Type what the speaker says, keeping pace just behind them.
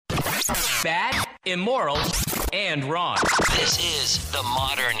Bad, immoral, and wrong. This is The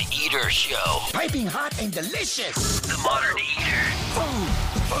Modern Eater Show. Piping hot and delicious. The Modern Eater.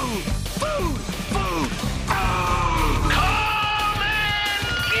 Food. Come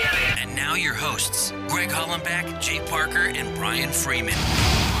and get it! And now your hosts, Greg Hollenbeck, Jay Parker, and Brian Freeman.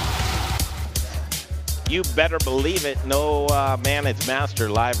 You better believe it. No, man, it's Master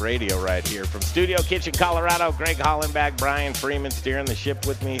Live Radio right here from Studio Kitchen, Colorado. Greg Hollenbeck, Brian Freeman steering the ship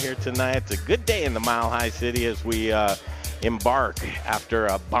with me here tonight. It's a good day in the Mile High City as we embark after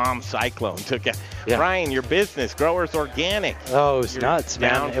a bomb cyclone took out. Yeah. Brian, your business, Growers Organic. Oh, it was nuts,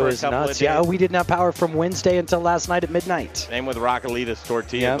 man. It was nuts. Yeah, we didn't have power from Wednesday until last night at midnight. Same with Raquelitas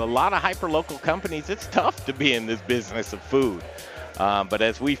Tortillas. Yep. A lot of hyper-local companies. It's tough to be in this business of food. But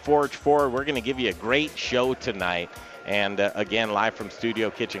as we forge forward, we're going to give you a great show tonight. And again, live from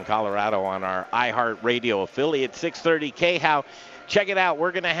Studio Kitchen, Colorado on our iHeartRadio affiliate, 630 KHOW. Check it out.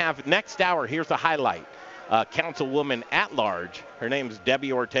 We're going to have next hour. Here's a highlight. Councilwoman at large. Her name's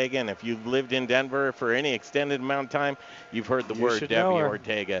Debbie Ortega, and if you've lived in Denver for any extended amount of time, you've heard the word Debbie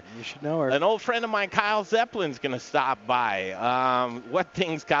Ortega. You should know her. An old friend of mine, Kyle Zeppelin's going to stop by. What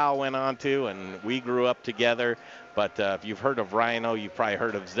things Kyle went on to, and we grew up together. But if you've heard of Rhino, you've probably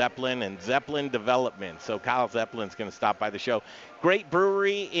heard of Zeppelin and Zeppelin Development. So Kyle Zeppelin's going to stop by the show. Great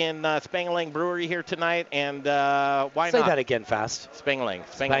brewery in Spangalang Brewery here tonight. And why not? Say that again fast.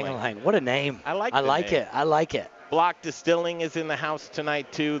 Spangalang. What a name. I like it. I like it. Block Distilling is in the house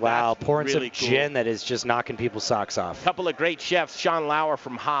tonight, too. Wow, That's pouring really some cool. gin that is just knocking people's socks off. Couple of great chefs. Sean Lauer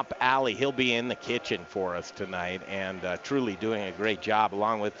from Hop Alley. He'll be in the kitchen for us tonight and truly doing a great job,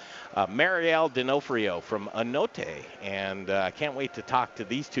 along with Marielle D'Onofrio from Anote. And I can't wait to talk to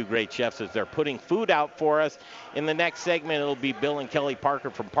these two great chefs as they're putting food out for us. In the next segment, it'll be Bill and Kelly Parker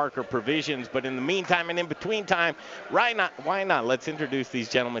from Parker Provisions. But in the meantime and in between time, why not? Let's introduce these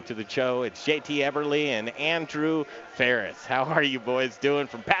gentlemen to the show. It's JT Everly and Andrew Ferris. How are you boys doing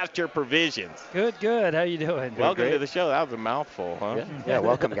from Pasture Provisions? Good. How you doing? Welcome to the show. That was a mouthful, huh? Yeah,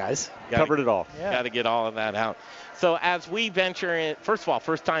 welcome, guys. Covered it all. Got to get all of that out. So as we venture in, first of all,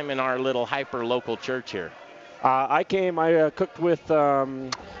 first time in our little hyper-local church here. I cooked with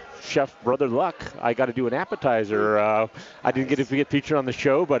Chef Brother Luck. I got to do an appetizer. I didn't get to get featured on the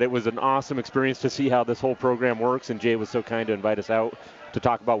show, but it was an awesome experience to see how this whole program works, and Jay was so kind to invite us out to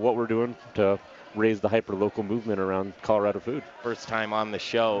talk about what we're doing to raise the hyper-local movement around Colorado food. First time on the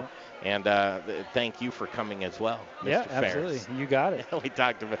show, and thank you for coming as well, Mr. Yeah, Ferris. absolutely. You got it. We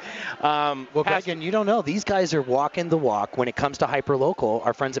talked about Well, Greg, and you don't know, these guys are walking the walk when it comes to hyper-local.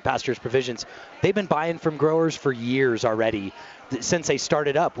 Our friends at Pastor's Provisions, they've been buying from growers for years already. Since they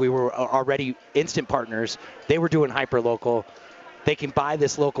started up, we were already instant partners. They were doing hyper-local. They can buy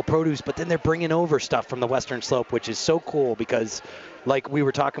this local produce, but then they're bringing over stuff from the Western Slope, which is so cool because, like we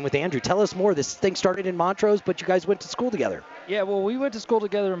were talking with Andrew, tell us more. This thing started in Montrose, but you guys went to school together. Yeah, well, we went to school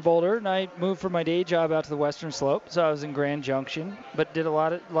together in Boulder, and I moved from my day job out to the Western Slope, so I was in Grand Junction, but did a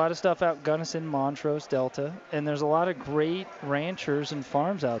lot of stuff out Gunnison, Montrose, Delta, and there's a lot of great ranchers and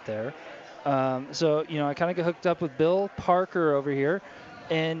farms out there. So, I kind of got hooked up with Bill Parker over here,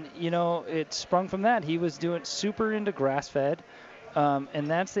 and, it sprung from that. He was doing super into grass-fed. And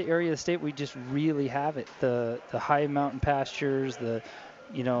that's the area of the state we just really have it. The high mountain pastures, the,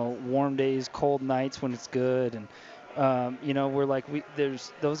 warm days, cold nights when it's good. And, we're like,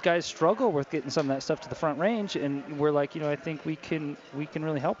 those guys struggle with getting some of that stuff to the Front Range. And we're like, I think we can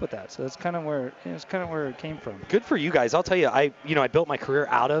really help with that. So that's kind of where, it came from. Good for you guys. I'll tell you, I built my career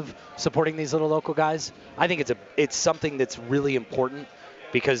out of supporting these little local guys. I think it's something that's really important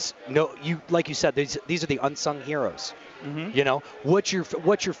because like you said, these are the unsung heroes. Mm-hmm. What's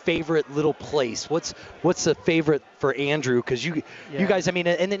your favorite little place? What's the favorite for Andrew? Because you guys,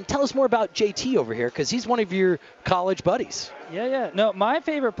 and then tell us more about JT over here because he's one of your college buddies. Yeah. No, my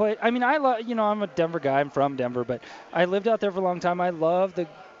favorite place. I love. I'm a Denver guy. I'm from Denver, but I lived out there for a long time. I love the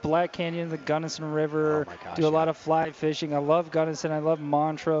Black Canyon, the Gunnison River. Oh my gosh, do a lot of fly fishing. I love Gunnison. I love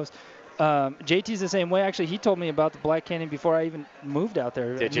Montrose. JT's the same way. Actually, he told me about the Black Canyon before I even moved out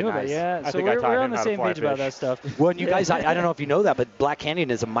there. Did you? Nice. Yeah, I so think we're on him the how to same fly page about fish. that stuff. Well, and you guys, I don't know if you know that, but Black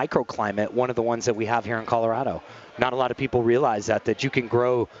Canyon is a microclimate, one of the ones that we have here in Colorado. Not a lot of people realize that you can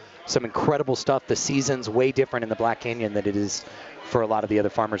grow some incredible stuff. The season's way different in the Black Canyon than it is for a lot of the other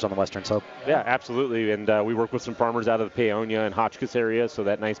farmers on the Western Slope. Yeah, absolutely. And we work with some farmers out of the Paonia and Hotchkiss area, so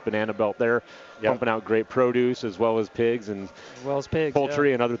that nice banana belt there, pumping out great produce as well as pigs and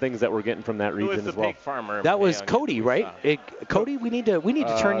poultry and other things that we're getting from that region Who is as the well. pig farmer? That was Cody, right? Cody, we need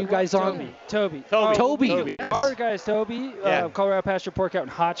to turn you guys on. Toby. Our guy is Toby. Colorado Pasture Pork out in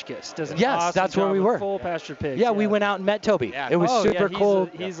Hotchkiss. Does an awesome that's where job we with were. Full pasture pigs. Yeah, we went out and met Toby. Yeah. It was super cool.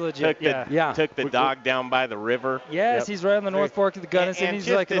 He's legit. Took the dog down by the river. Yes, he's right on the North Fork of the Gunnison. And he's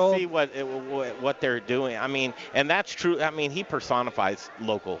just like to an old. see what they're doing. I mean, and that's true. I mean, he personifies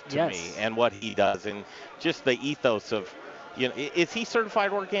local to me and what he does, and just the ethos of, is he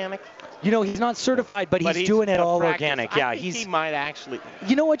certified organic? He's not certified, but he's doing it all organic. Yeah, he might actually.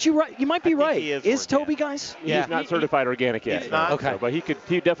 You know what? You're right. You might be right. Is Toby, guys? Yeah, he's not certified organic yet. He's not? Okay. So, but he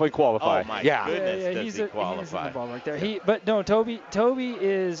definitely qualify. Oh my goodness, does he's he qualify? He's in the ball right there. But no, Toby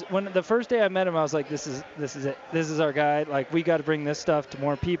is, when the first day I met him, I was like, this is it. This is our guy. Like, we got to bring this stuff to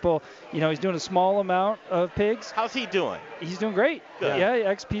more people. He's doing a small amount of pigs. How's he doing? He's doing great. Good.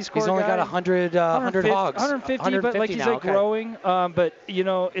 Yeah, XP score. He's only got 100 hogs. 150, but like he's now, like growing. But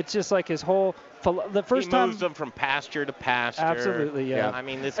it's just like his whole. The first time he moves them from pasture to pasture. Absolutely, yeah. I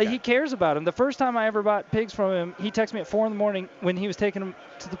mean, this guy. He cares about him. The first time I ever bought pigs from him, he texted me at 4 in the when he was taking them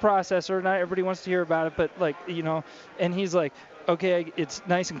to the processor. Not everybody wants to hear about it, but and he's like, okay, it's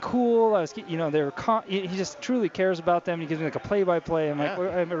nice and cool. He just truly cares about them. He gives me like a play-by-play. I'm like,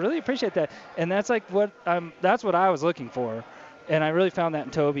 well, I really appreciate that. And that's like that's what I was looking for. And I really found that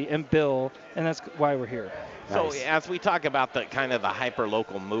in Toby and Bill, and that's why we're here. So as we talk about the kind of the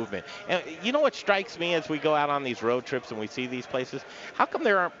hyper-local movement, and you know what strikes me as we go out on these road trips and we see these places? How come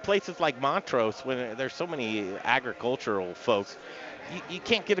there aren't places like Montrose when there's so many agricultural folks? You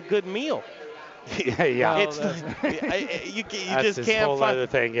can't get a good meal. Yeah. You That's just this can't whole find other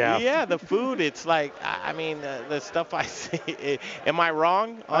thing. Yeah. Yeah, the food. It's like, I mean, the stuff I see. Am I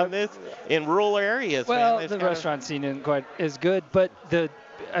wrong on this? In rural areas, well, man, the restaurant scene isn't quite as good, but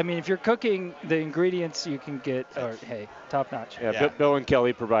if you're cooking, the ingredients you can get are, top notch. Yeah, Bill and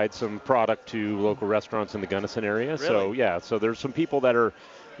Kelly provide some product to local restaurants in the Gunnison area. Really? So there's some people that are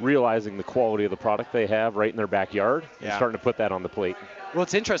realizing the quality of the product they have right in their backyard and starting to put that on the plate. Well,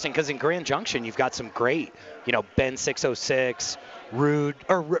 it's interesting because in Grand Junction, you've got some great, Ben 606, Rude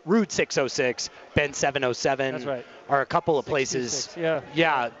 606, Ben 707. That's right. Are a couple of places.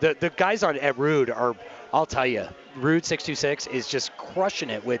 Yeah. The guys at Rude are, I'll tell you, Rude 626 is just crushing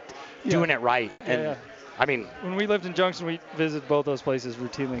it with doing it right. And I mean, when we lived in Junction, we visited both those places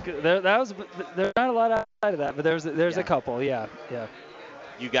routinely. There's not a lot outside of that, but there's a couple. Yeah.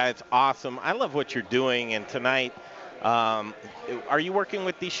 You guys, awesome. I love what you're doing. And tonight, are you working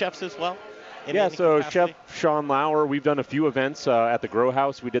with these chefs as well? So Chef Sean Lauer, we've done a few events at the Grow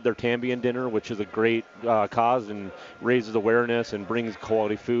House. We did their Tambian dinner, which is a great cause and raises awareness and brings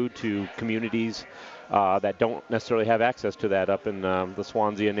quality food to communities that don't necessarily have access to that up in the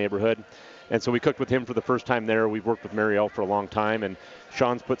Swansea neighborhood. And so we cooked with him for the first time there. We've worked with Marielle for a long time, and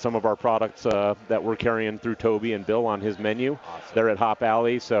Sean's put some of our products that we're carrying through Toby and Bill on his menu. Awesome. They're at Hop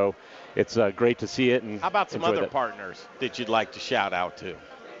Alley, so it's great to see it. And how about some other partners that you'd like to shout out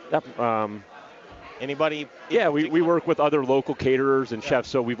to? Anybody? Yeah, we work with other local caterers and chefs.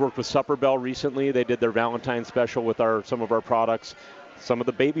 So we've worked with Supper Bell recently. They did their Valentine's special with some of our products. Some of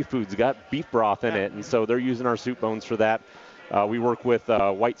the baby foods got beef broth in it, and so they're using our soup bones for that. We work with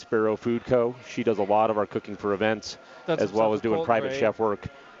White Sparrow Food Co. She does a lot of our cooking for events, as well as doing private chef work.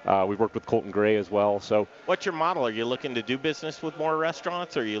 We've worked with Colton Gray as well. So, what's your model? Are you looking to do business with more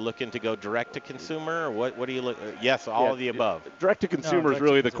restaurants? Or are you looking to go direct to consumer? Or what do you look? Yes, all of the above. Direct to consumer is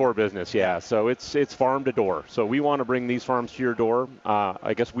really the core business. Yeah. So it's farm to door. So we want to bring these farms to your door.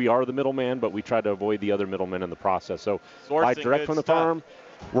 I guess we are the middleman, but we try to avoid the other middlemen in the process. So buy direct from the farm,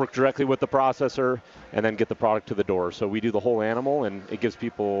 work directly with the processor, and then get the product to the door. So we do the whole animal, and it gives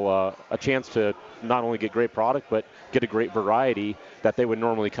people a chance to not only get great product, but get a great variety that they would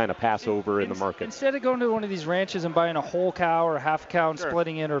normally kind of pass over in the market. Instead of going to one of these ranches and buying a whole cow or a half cow and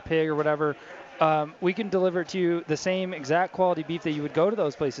splitting it, or a pig or whatever, we can deliver to you the same exact quality beef that you would go to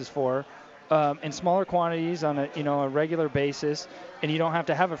those places for, in smaller quantities on a regular basis, and you don't have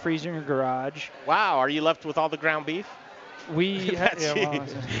to have a freezer in your garage. Wow, are you left with all the ground beef?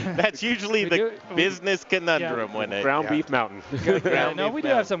 That's usually the business conundrum when it ground beef mountain. We do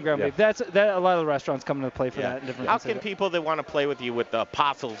have some ground beef. That a lot of the restaurants come into play for that. How can people that want to play with you, with the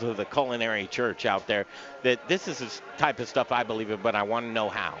apostles of the culinary church out there, that this is the type of stuff I believe in, but I want to know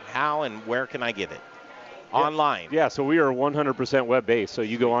how and where can I get it? Online. Yeah, so we are 100% web-based. So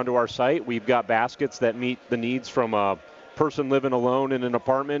you go onto our site. We've got baskets that meet the needs from a person living alone in an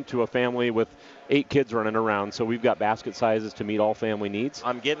apartment to a family with 8 kids running around. So we've got basket sizes to meet all family needs.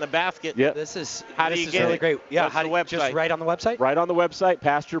 I'm getting the basket. Yep. This is How do you get really it? great. Yeah, What's how the do you, website? just right on the website? Right on the website,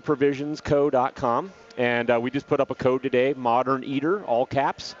 pastureprovisionsco.com. And we just put up a code today, Modern Eater, all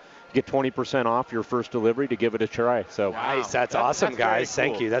caps. Get 20% off your first delivery to give it a try. So Nice. That's awesome, very guys.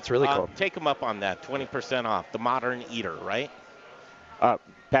 Thank cool. you. That's really cool. Take them up on that. 20% off. The Modern Eater, right?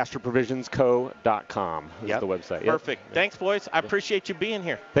 pastureprovisionsco.com is the website. Yep. Perfect. Thanks, boys. I appreciate you being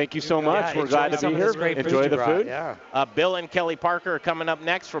here. Thank you so much. We're glad to be here. Enjoy the food. Yeah. Bill and Kelly Parker are coming up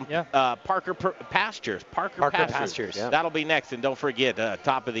next from Parker Pastures. Parker Pastures. Yeah. That'll be next. And don't forget,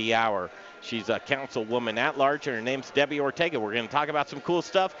 top of the hour, she's a councilwoman at large, and her name's Debbie Ortega. We're going to talk about some cool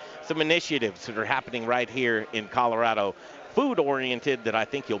stuff, some initiatives that are happening right here in Colorado, food-oriented, that I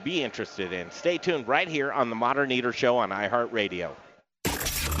think you'll be interested in. Stay tuned right here on the Modern Eater Show on iHeartRadio.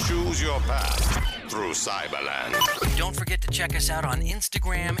 Choose your path through Cyberland. Don't forget to check us out on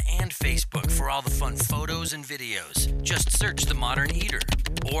Instagram and Facebook for all the fun photos and videos. Just search The Modern Eater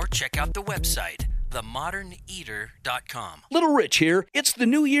or check out the website, themoderneater.com. Little Rich here. It's the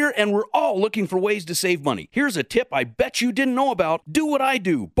new year and we're all looking for ways to save money. Here's a tip I bet you didn't know about. Do what I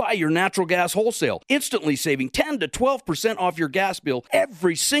do. Buy your natural gas wholesale, instantly saving 10 to 12% off your gas bill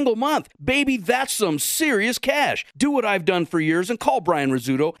every single month. Baby, that's some serious cash. Do what I've done for years and call Brian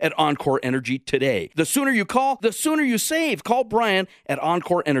Rizzuto at Encore Energy today. The sooner you call, the sooner you save. Call Brian at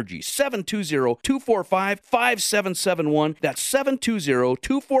Encore Energy, 720-245-5771. That's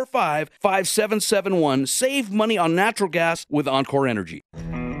 720-245-5771. Save money on natural gas with Encore Energy.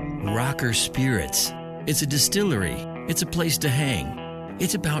 Rocker Spirits. It's a distillery. It's a place to hang.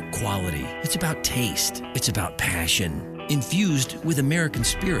 It's about quality. It's about taste. It's about passion. Infused with American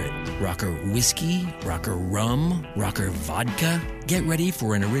spirit. Rocker whiskey, Rocker rum, Rocker vodka. Get ready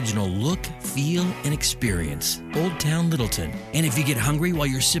for an original look, feel, and experience. Old Town Littleton. And if you get hungry while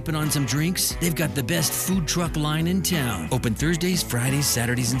you're sipping on some drinks, they've got the best food truck line in town. Open Thursdays, Fridays,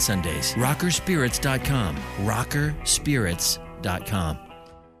 Saturdays, and Sundays. RockerSpirits.com. RockerSpirits.com.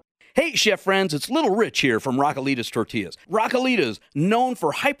 Hey, chef friends, it's Little Rich here from Raquelitas Tortillas. Raquelitas, known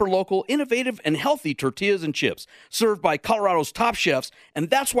for hyper-local, innovative, and healthy tortillas and chips, served by Colorado's top chefs, and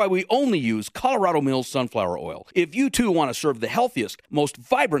that's why we only use Colorado Mills sunflower oil. If you too want to serve the healthiest, most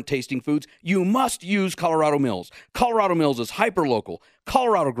vibrant-tasting foods, you must use Colorado Mills. Colorado Mills is hyper-local,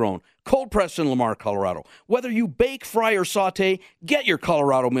 Colorado-grown, cold-pressed in Lamar, Colorado. Whether you bake, fry, or saute, get your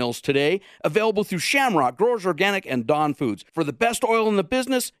Colorado Mills today. Available through Shamrock, Growers Organic, and Dawn Foods. For the best oil in the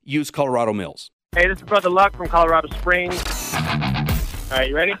business, use Colorado Mills. Hey, this is Brother Luck from Colorado Springs. All right,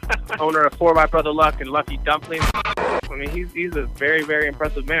 you ready? Owner of 4x Brother Luck and Lucky Dumplings. I mean, he's a very, very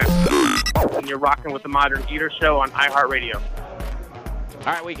impressive man. And you're rocking with the Modern Eater Show on iHeartRadio.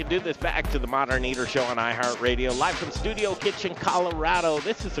 All right, we can do this back to the Modern Eater Show on iHeartRadio, live from Studio Kitchen, Colorado.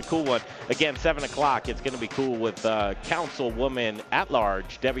 This is a cool one. Again, 7 o'clock. It's going to be cool with Councilwoman at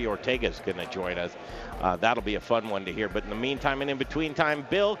Large. Debbie Ortega is going to join us. That'll be a fun one to hear. But in the meantime and in between time,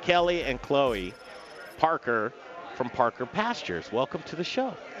 Bill, Kelly, and Chloe Parker from Parker Pastures. Welcome to the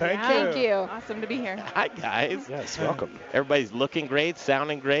show. Thank you. Awesome to be here. Hi, guys. Yes, welcome. Everybody's looking great,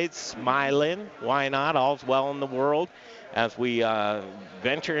 sounding great, smiling. Why not? All's well in the world as we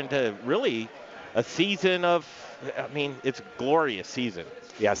venture into really a season of, I mean, it's a glorious season.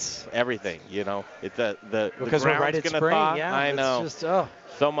 Yes. Everything, you know. It's the because we're right at gonna spring. thaw. Yeah, I know. It's just,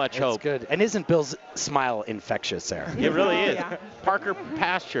 so much hope. It's good. And isn't Bill's smile infectious there? It really is. Yeah. Parker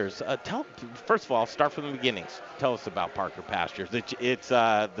Pastures. First of all, start from the beginnings. Tell us about Parker Pastures. It's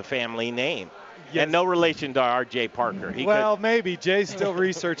the family name. Yes. And no relation to R.J. Parker. Maybe. Jay's still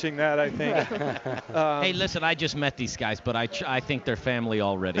researching that, I think. Hey, listen, I just met these guys, but I think they're family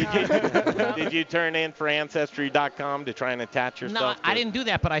already. Did you turn in for Ancestry.com to try and attach yourself? No, I didn't do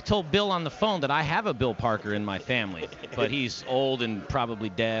that, but I told Bill on the phone that I have a Bill Parker in my family. But he's old and probably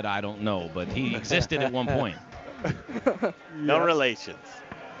dead. I don't know. But he existed at one point. No relations.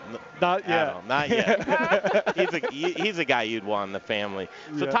 Not yet. No, not yet. he's a guy you'd want in the family.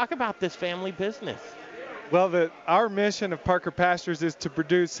 So talk about this family business. Well, our mission of Parker Pastures is to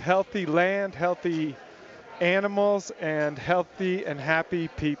produce healthy land, healthy animals, and healthy and happy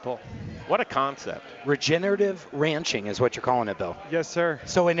people. What a concept. Regenerative ranching is what you're calling it, Bill. Yes, sir.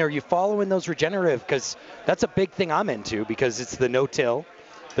 So, and are you following those regenerative? Because that's a big thing I'm into, because it's the no-till.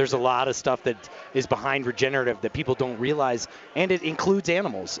 There's a lot of stuff that is behind regenerative that people don't realize, and it includes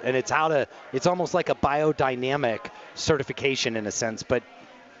animals. And it's almost like a biodynamic certification in a sense. But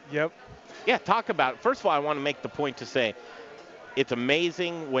yep. Yeah, talk about it. First of all, I want to make the point to say it's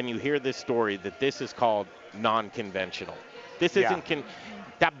amazing when you hear this story that this is called non-conventional. This isn't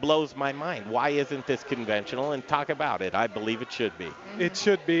that blows my mind. Why isn't this conventional? And talk about it. I believe it should be. It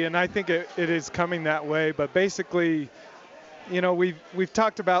should be, and I think it is coming that way. But basically, you know, we've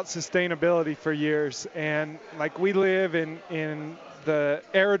talked about sustainability for years, and like we live in the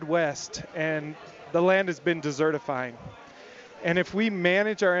arid West, and the land has been desertifying. And if we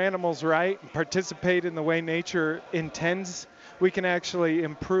manage our animals right and participate in the way nature intends, we can actually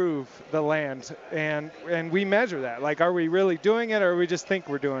improve the land. And we measure that. Like, are we really doing it, or we just think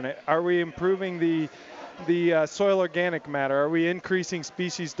we're doing it? Are we improving the soil organic matter? Are we increasing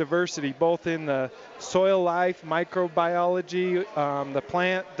species diversity, both in the soil life, microbiology, the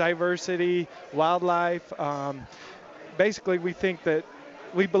plant diversity, wildlife? Basically, we think that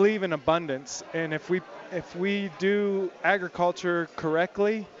we believe in abundance, and if we do agriculture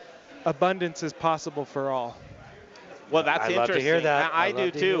correctly, abundance is possible for all. Well, that's I interesting. love to hear that. I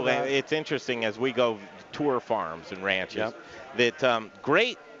do too. It's interesting as we go tour farms and ranches. That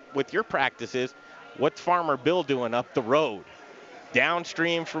great with your practices. What's Farmer Bill doing up the road,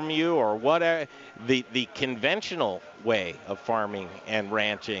 downstream from you, or whatever? The conventional way of farming and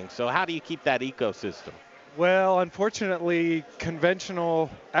ranching. So how do you keep that ecosystem? Well, unfortunately, conventional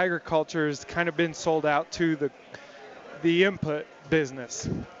agriculture has kind of been sold out to the input business.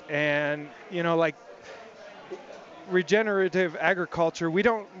 And, you know, like regenerative agriculture, we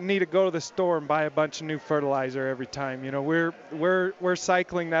don't need to go to the store and buy a bunch of new fertilizer every time. You know, we're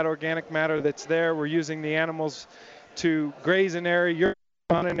cycling that organic matter that's there. We're using the animals to graze an area, urinate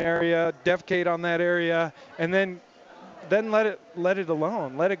on an area, defecate on that area, and then let it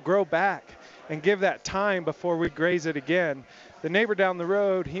alone. Let it grow back. And give that time before we graze it again. The neighbor down the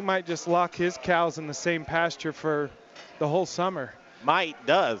road, he might just lock his cows in the same pasture for the whole summer.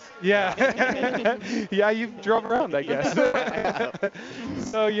 Does. Yeah. Yeah, you've drove around, I guess.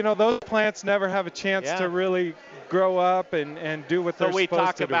 So, you know, those plants never have a chance to really grow up and do what they're supposed to do. So we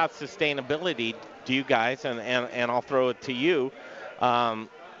talked about sustainability. Do you guys, and I'll throw it to you,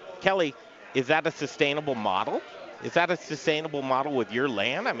 Kelly, is that a sustainable model? Is that a sustainable model with your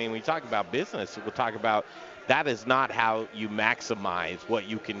land? I mean, we talk about business. We'll talk about that is not how you maximize what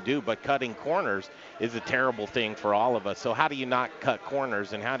you can do, but cutting corners is a terrible thing for all of us. So how do you not cut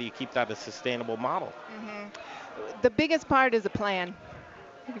corners, and how do you keep that a sustainable model? The biggest part is a plan.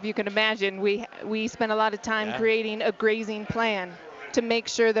 If you can imagine, we spend a lot of time creating a grazing plan to make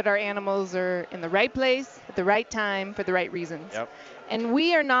sure that our animals are in the right place at the right time for the right reasons. And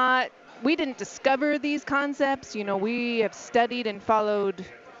we didn't discover these concepts. You know, we have studied and followed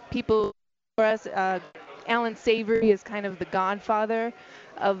people for us. Alan Savory is kind of the godfather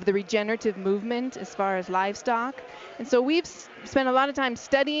of the regenerative movement as far as livestock. And so we've spent a lot of time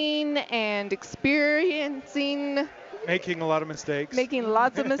studying and experiencing. Making a lot of mistakes. Making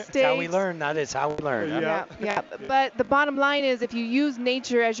lots of mistakes. That's how we learn. That is how we learn. Yeah. But the bottom line is, if you use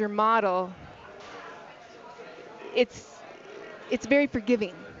nature as your model, it's very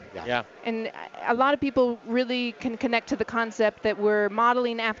forgiving. Yeah. And a lot of people really can connect to the concept that we're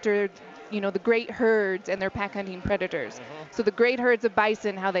modeling after, you know, the great herds and their pack hunting predators. So the great herds of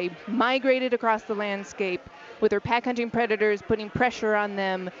bison, how they migrated across the landscape with their pack hunting predators, putting pressure on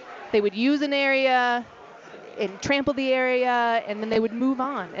them. They would use an area and trample the area, and then they would move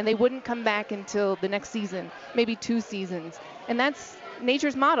on, and they wouldn't come back until the next season, maybe 2 seasons. And that's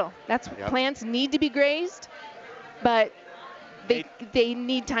nature's model. That's plants need to be grazed, but they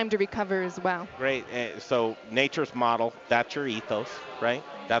need time to recover as well. Great. So nature's model, that's your ethos, right?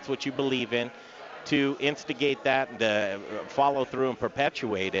 That's what you believe in. To instigate that and to follow through and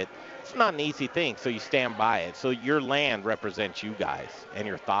perpetuate it, it's not an easy thing, so you stand by it. So your land represents you guys and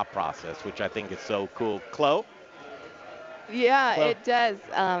your thought process, which I think is so cool. Chloe? Yeah, it does.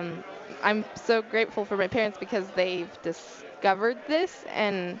 I'm so grateful for my parents because they've discovered this,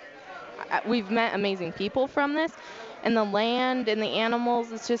 and we've met amazing people from this. And the land and the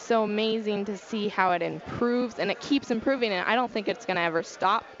animals, it's just so amazing to see how it improves, and it keeps improving, and I don't think it's going to ever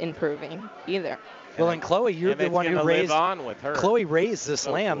stop improving either. Well, and Chloe, you're the one who raised. On with her. Chloe raised this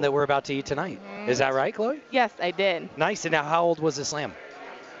lamb that we're about to eat tonight. Is that right, Chloe? Yes, I did. Nice. And now, how old was this lamb?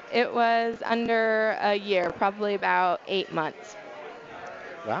 It was under a year, probably about 8 months.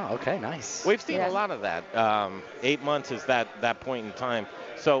 Wow. Okay. Nice. We've seen a lot of that. 8 months is that point in time.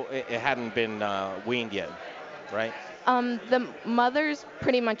 So it hadn't been weaned yet, right? The mothers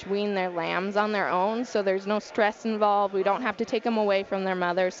pretty much wean their lambs on their own, so there's no stress involved. We don't have to take them away from their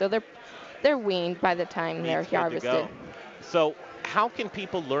mother, so they're weaned by the time they're harvested. So how can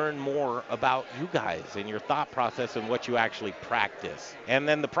people learn more about you guys and your thought process and what you actually practice, and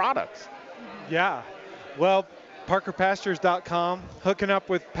then the products? Yeah. Well, ParkerPastures.com, hooking up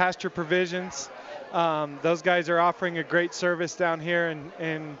with Pasture Provisions. Those guys are offering a great service down here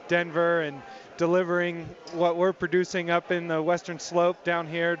in Denver and delivering what we're producing up in the Western Slope down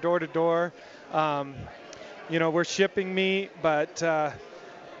here, door to door. We're shipping meat, but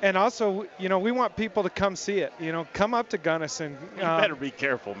and also, we want people to come see it. Come up to Gunnison. You better be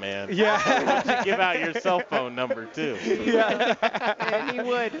careful, man. Yeah. Why don't you give out your cell phone number, too? Yeah. And he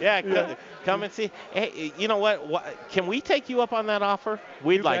would. Yeah, come and see. Hey, you know what? Can we take you up on that offer?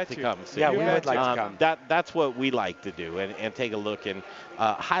 We'd like to come see. Yeah, we would like to come. That's what we like to do, and take a look and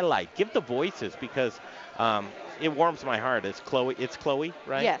highlight, give the voices, because it warms my heart. It's Chloe,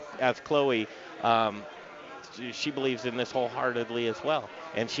 right? Yes. As Chloe, she believes in this wholeheartedly as well,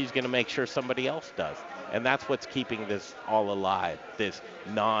 and she's going to make sure somebody else does. And that's what's keeping this all alive, this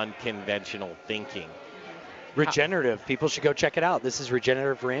non-conventional thinking. Regenerative. People should go check it out. This is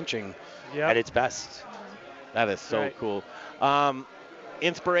regenerative ranching at its best. That is so cool.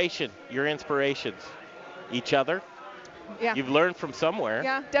 Inspiration, your inspirations, each other. Yeah. You've learned from somewhere.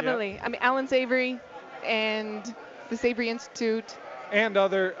 Yeah, definitely. I mean, Alan Savory and the Savory Institute. And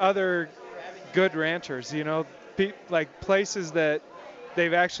other good ranchers, like places that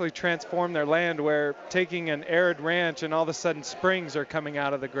they've actually transformed their land, where taking an arid ranch and all of a sudden springs are coming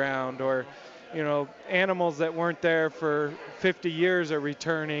out of the ground, or animals that weren't there for 50 years are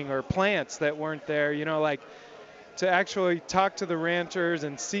returning, or plants that weren't there, like to actually talk to the ranchers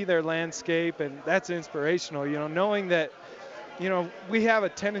and see their landscape, and that's inspirational, knowing that we have a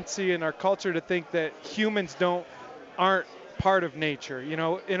tendency in our culture to think that humans aren't part of nature.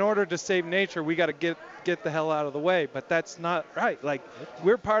 In order to save nature, we got to get the hell out of the way, but that's not right. Like,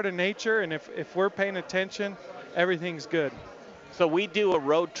 we're part of nature, and if we're paying attention, everything's good. So we do a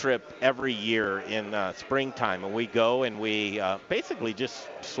road trip every year in springtime, and we go and we basically just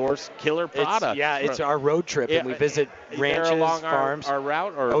source killer products. It's our road trip, and we visit ranches, along farms. Our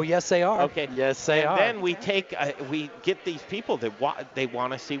route? Or? Oh, yes, they are. Okay. Yes, they are. And then we get these people that they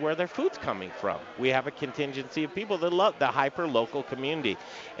want to see where their food's coming from. We have a contingency of people that love the hyper-local community.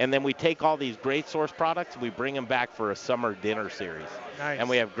 And then we take all these great source products, and we bring them back for a summer dinner series. Nice. And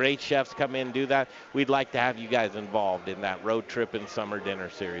we have great chefs come in and do that. We'd like to have you guys involved in that road trip and summer dinner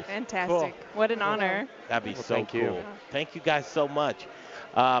series. Fantastic. Cool. What an honor. That'd be so thank cool. you. Thank you guys so much.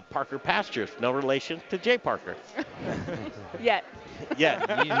 Parker Pastures, no relation to Jay Parker. Yet. Yeah.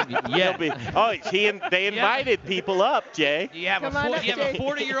 They invited people up, Jay. You have a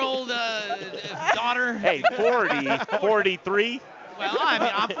 40-year-old daughter? Hey, 40, 43. Well, I mean,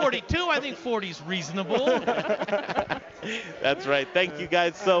 I'm 42. I think 40's reasonable. That's right. Thank you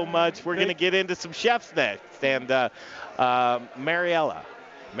guys so much. We're going to get into some chefs next. And Marielle,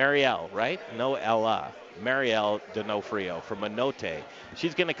 right? No, Ella. Marielle D'Onofrio from Anote.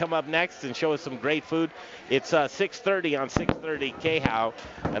 She's going to come up next and show us some great food. It's 6:30 on 630 KHOW,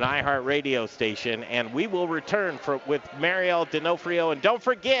 an iHeart radio station. And we will return with Marielle D'Onofrio. And don't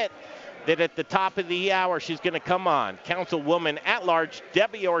forget that at the top of the hour, she's going to come on. Councilwoman at large,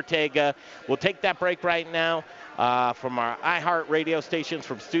 Debbie Ortega. We'll take that break right now from our iHeart radio stations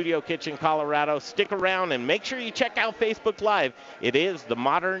from Studio Kitchen, Colorado. Stick around and make sure you check out Facebook Live. It is The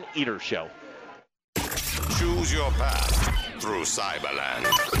Modern Eater Show. Choose your path through Cyberland.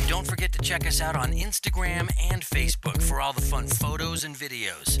 Don't forget to check us out on Instagram and Facebook for all the fun photos and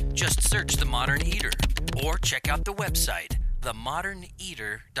videos. Just search The Modern Eater or check out the website,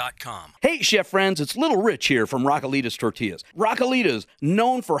 themoderneater.com. Hey, chef friends, it's Little Rich here from Raquelitas Tortillas. Raquelitas,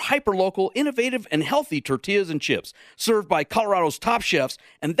 known for hyper-local, innovative, and healthy tortillas and chips, served by Colorado's top chefs,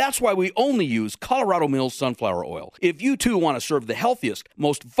 and that's why we only use Colorado Mills sunflower oil. If you too want to serve the healthiest,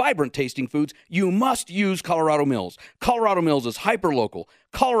 most vibrant-tasting foods, you must use Colorado Mills. Colorado Mills is hyper-local,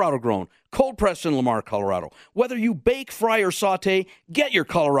 Colorado-grown, cold-pressed in Lamar, Colorado. Whether you bake, fry, or saute, get your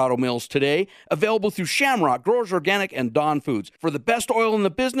Colorado Mills today. Available through Shamrock, Growers Organic, and Dawn Foods. For the best oil in the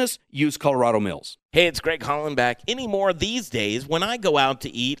business, use Colorado Mills. Hey, it's Greg Hollenbach. Anymore these days, when I go out to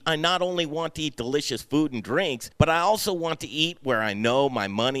eat, I not only want to eat delicious food and drinks, but I also want to eat where I know my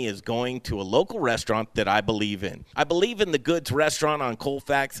money is going to a local restaurant that I believe in. I believe in The Goods restaurant on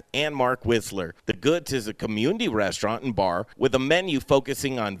Colfax and Mark Whistler. The Goods is a community restaurant and bar with a menu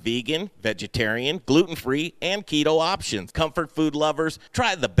focusing on vegan, vegetarian, gluten-free, and keto options. Comfort food lovers,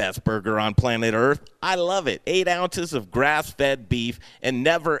 try the best burger on planet Earth. I love it. 8 ounces of grass-fed beef and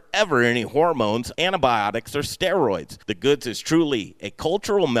never, ever any hormones antibiotics, or steroids. The Goods is truly a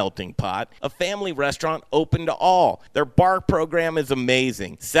cultural melting pot, a family restaurant open to all. Their bar program is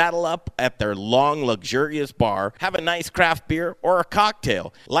amazing. Saddle up at their long, luxurious bar, have a nice craft beer or a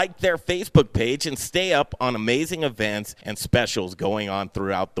cocktail. Like their Facebook page and stay up on amazing events and specials going on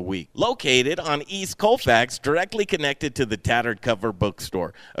throughout the week. Located on East Colfax, directly connected to the Tattered Cover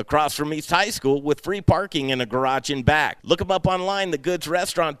Bookstore, across from East High School with free parking in a garage in back. Look them up online,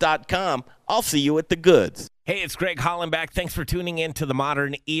 thegoodsrestaurant.com. I'll see you at The Goods. Hey, it's Greg Hollenbach. Thanks for tuning in to the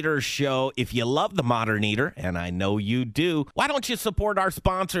Modern Eater Show. If you love the Modern Eater, and I know you do, why don't you support our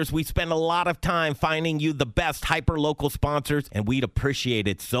sponsors? We spend a lot of time finding you the best hyper-local sponsors, and we'd appreciate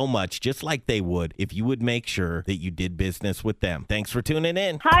it so much, just like they would, if you would make sure that you did business with them. Thanks for tuning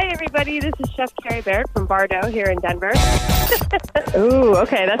in. Hi, everybody. This is Chef Carrie Barrett from Bardo here in Denver. Ooh,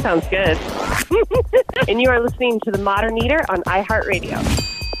 okay, that sounds good. And you are listening to the Modern Eater on iHeartRadio.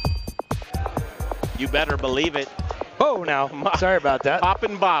 You better believe it. Oh, now. Sorry about that.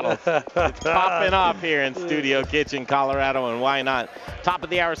 Popping bottles. It's popping off here in Studio Kitchen, Colorado, and why not? Top of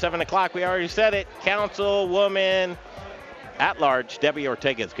the hour, 7 o'clock. We already said it. Councilwoman at large, Debbie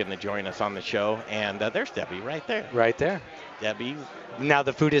Ortega, is going to join us on the show. And there's Debbie right there. Right there. Debbie. Now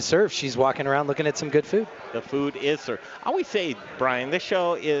the food is served. She's walking around looking at some good food. The food is served. I always say, Brian, this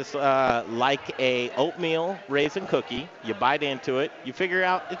show is like a oatmeal raisin cookie. You bite into it. You figure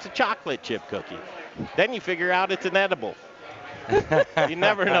out it's a chocolate chip cookie. Then you figure out it's an edible. You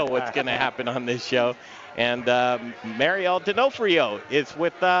never know what's going to happen on this show. And Marielle D'Onofrio is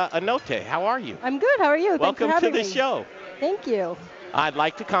with Anote. How are you? I'm good. How are you? Welcome Thanks for to the having me. show. Thank you. I'd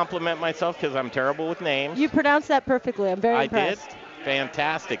like to compliment myself because I'm terrible with names. You pronounced that perfectly. I'm very impressed. I did.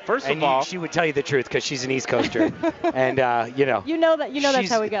 Fantastic. First and of all, she would tell you the truth because she's an East Coaster, and You know that's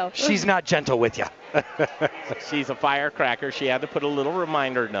how we go. She's not gentle with you. She's a firecracker. She had to put a little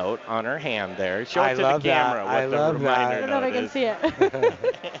reminder note on her hand there. Show it to the camera that. what I the love reminder I don't know if I note can is. see it.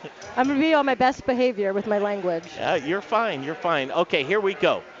 I'm going to be on my best behavior with my language. You're fine. You're fine. Okay, here we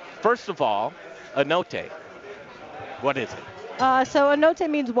go. First of all, Anote. What is it? So Anote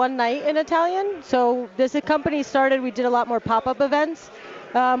means one night in Italian. So this company started, we did a lot more pop-up events,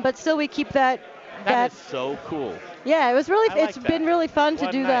 but still we keep that. That is so cool. Yeah, it was really. I like It's that. been really fun to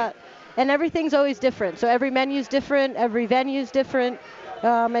One do night. that, and everything's always different. So every menu's different, every venue's different,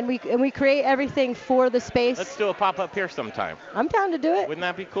 and we create everything for the space. Let's do a pop-up here sometime. I'm down to do it. Wouldn't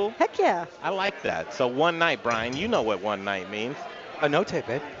that be cool? Heck yeah. I like that. So one night, Brian, you know what one night means. Anote,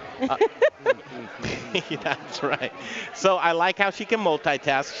 babe. That's right. So I like how she can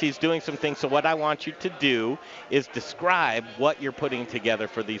multitask. She's doing some things. So what I want you to do is describe what you're putting together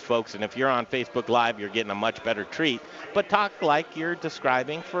for these folks. And if you're on Facebook Live, you're getting a much better treat. But talk like you're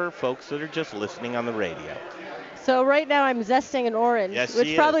describing for folks that are just listening on the radio. So right now I'm zesting an orange, Yes, which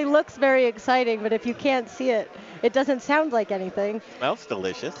she probably looks very exciting, but if you can't see it, it doesn't sound like anything. Smells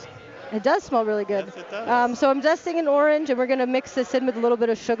delicious. It does smell really good. Yes, it does. So I'm zesting an orange, and we're going to mix this in with a little bit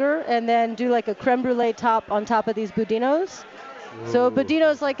of sugar and then do like a creme brulee top on top of these budinos. So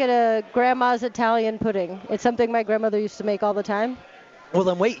budino's like a grandma's Italian pudding. It's something my grandmother used to make all the time. Well,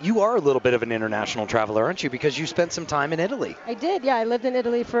 then wait, you are a little bit of an international traveler, aren't you? Because you spent some time in Italy. I did, yeah. I lived in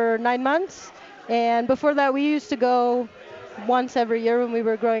Italy for 9 months. And before that, we used to go once every year when we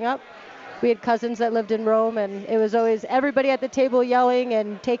were growing up. We had cousins that lived in Rome, and it was always everybody at the table yelling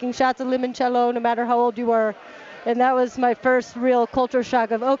and taking shots of limoncello no matter how old you were. And that was my first real culture shock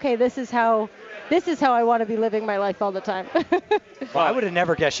of, okay, this is how I want to be living my life all the time. Well, I would have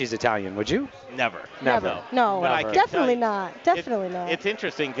never guessed she's Italian, would you? Never. No, But I can definitely tell you, not. Definitely not. It's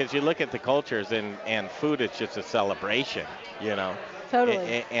interesting because you look at the cultures and food is just a celebration, you know.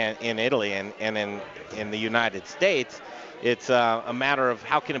 Totally. And in Italy and in the United States, it's a matter of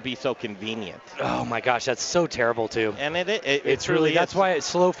how can it be so convenient. Oh my gosh, that's so terrible too. And it It's really really that's is. why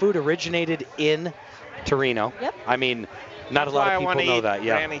slow food originated in Torino. Yep. I mean, not That's a lot why of I want people to know eat that.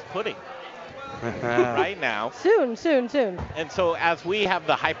 Yeah. Granny's pudding right now. Soon. And so as we have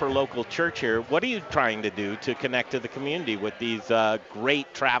the hyper-local church here, what are you trying to do to connect to the community with these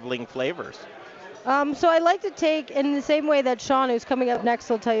great traveling flavors? So I like to take, in the same way that Sean, who's coming up next,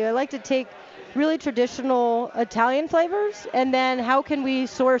 will tell you, I like to take really traditional Italian flavors, and then how can we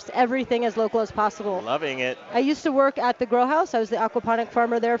source everything as local as possible. Loving it. I used to work at the grow house. I was the aquaponic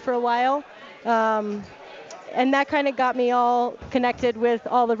farmer there for a while. And that kind of got me all connected with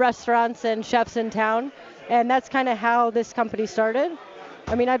all the restaurants and chefs in town. And that's kind of how this company started.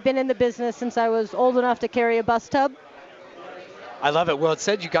 I mean, I've been in the business since I was old enough to carry a bus tub. I love it. Well, it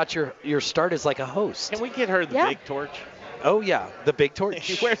said you got your start as like a host. Can we get her the Yeah. big torch? Oh, yeah. The big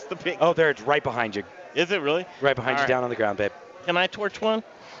torch. Where's the big? Oh, there. It's right behind you. Is it really? Right behind All you, down on the ground, babe. Can I torch one?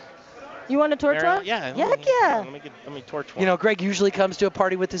 You want a torch Mariel? one? Yeah. Heck yeah. Let me torch one. You know, Greg usually comes to a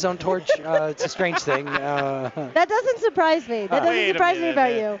party with his own torch. It's a strange thing. That doesn't surprise me. That doesn't Wait a surprise me minute,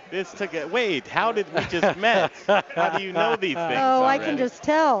 about man. you. This took a, wait, how did we just met? How do you know these things Oh, I already? can just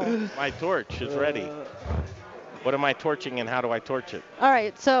tell. My torch is ready. What am I torching and how do I torch it? All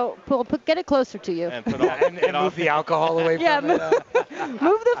right, so get it closer to you. And put all, and move the alcohol away Yeah, from it.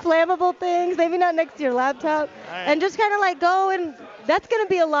 move the flammable things, maybe not next to your laptop, and just kind of like go and that's going to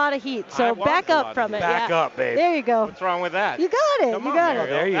be a lot of heat. So back up from it. Back yeah. up, babe. There you go. What's wrong with that? You got it. Come you on, got Mariel. it.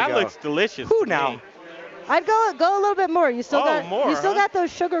 There you that go. looks delicious. Who to now? me. I'd go a little bit more. You still got more, you still huh? got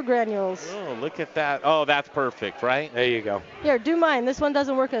those sugar granules. Oh, look at that. Oh, that's perfect, right? There you go. Here, do mine. This one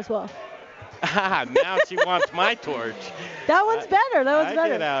doesn't work as well. Now she wants my torch. That one's better. That one's I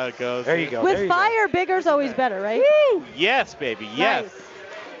better. get how it goes. There you go. With there you fire, bigger's always better, right? Woo! Yes, baby. Yes.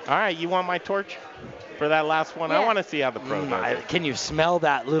 Nice. All right, you want my torch for that last one? I Yeah. want to see how the pro does it. Can you smell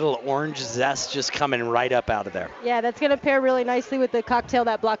that little orange zest just coming right up out of there? Yeah, that's going to pair really nicely with the cocktail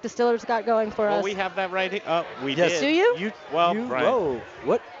that Block Distillers got going for Well, us. we have that right here. Oh, we Yes. did. Do you? Well, You- Brian. Whoa.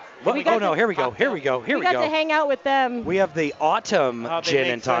 What? We got Oh, no. the Here we go. Here we go. Here we we got go. to hang out with them. We have the autumn Oh, they gin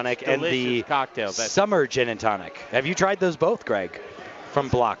make and such tonic and the delicious cocktails. summer gin and tonic. Have you tried those both, Greg, from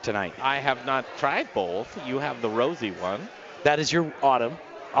Block tonight? I have not tried both. You have the rosy one. That is your autumn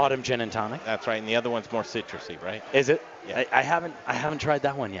gin and tonic. That's right, and the other one's more citrusy, right? Is it? Yeah. I haven't tried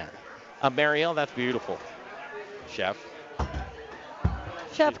that one yet. Mariel, that's beautiful. Chef.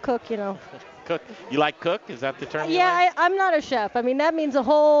 Chef cook, you know. Cook. You like cook? Is that the term? you Yeah, like? I'm not a chef. I mean, that means a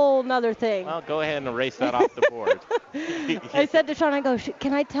whole nother thing. Well, go ahead and erase that off the board. I said to Sean, I go,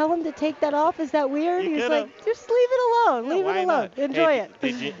 can I tell him to take that off? Is that weird? You He's could've. like, just leave it alone. Yeah, leave why it alone. not? Enjoy Hey,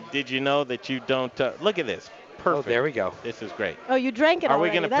 it. Did you know that you don't? Look at this. Perfect. Oh, there we go. This is great. Oh, you drank it Are we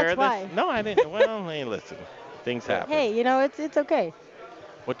already. going to That's pair why. this? No, I didn't. Well, hey, listen. Things happen. Hey, you know, it's okay.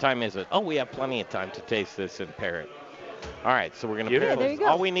 What time is it? Oh, we have plenty of time to taste this and pair it. All right, so we're going to pair There this. you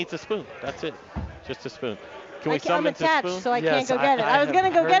go. All we need is a spoon. That's it. Just a spoon. Can we I'm summon the attached, spoon? so I Yes, can't go get it. I was going to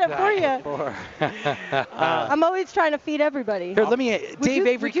go get it for you. I'm always trying to feed everybody. Here, let me. Dave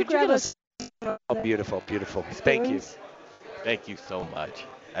Avery, would you could you grab get us? Oh, beautiful, beautiful. Thank you. Spoons? Thank you so much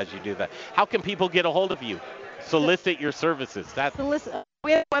as you do that. How can people get a hold of you? Solicit your services. That's So listen,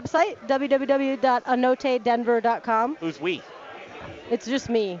 we have a website, www.anotedenver.com. who's we. It's just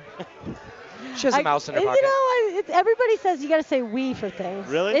me. She has a mouse in her You pocket. know, everybody says you got to say we for things.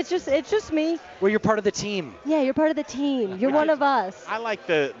 Really? It's just me. Well, you're part of the team. Yeah, you're part of the team. You're one of us. I like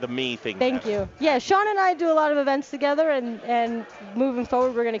the me thing. Thank better. you. Yeah, Sean and I do a lot of events together, and moving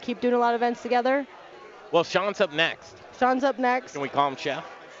forward, we're going to keep doing a lot of events together. Well, Sean's up next. Sean's up next. Can we call him Chef?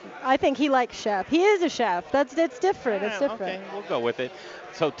 I think he likes chef. He is a chef. It's different. It's Yeah, different. Okay, we'll go with it.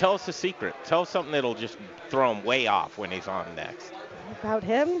 So tell us the secret. Tell us something that'll just throw him way off when he's on next. About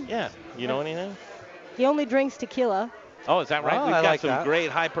him? Yeah. You know anything? He only drinks tequila. Oh, is that right? Oh, We've I got like some that.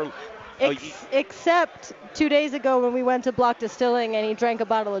 great hyper. Except 2 days ago when we went to Block Distilling and he drank a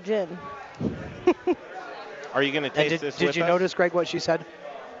bottle of gin. Are you going to And taste this did with you us? notice, Greg, what she said?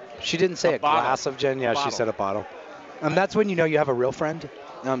 She didn't say a bottle. glass of gin. Yeah, A she bottle. said a bottle. That's when you know you have a real friend.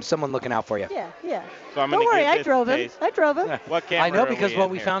 Someone looking out for you. Yeah, yeah. So I'm Don't gonna worry, give I this drove a him. taste. I drove him. What camera I know are because we what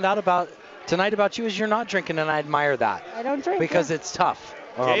in we here? found out about tonight about you is you're not drinking, and I admire that. I don't drink. Because yeah. it's tough.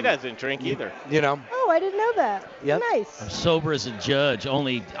 Jay doesn't drink either. You know. Oh, I didn't know that. Yep. Nice. I'm sober as a judge,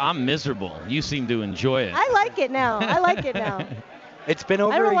 only I'm miserable. You seem to enjoy it. I like it now. I like it now. It's been I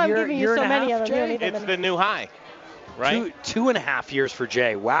over don't know a why I'm year, giving you year so and a many half, of them. You don't Jay. need them It's the new high, right? 2.5 years for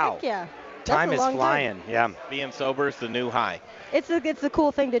Jay. Wow. Heck yeah. That's Time a is long flying. Yeah. Being sober is the new high. It's the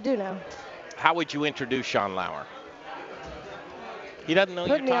cool thing to do now. How would you introduce Sean Lauer? He doesn't know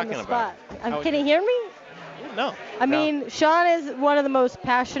Putting you're me on talking the about. spot. Can he hear me? No. I mean, Sean is one of the most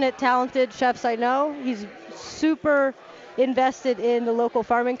passionate, talented chefs I know. He's super invested in the local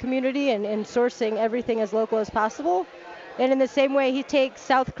farming community and sourcing everything as local as possible. And in the same way, he takes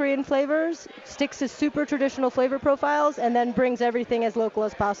South Korean flavors, sticks to super traditional flavor profiles, and then brings everything as local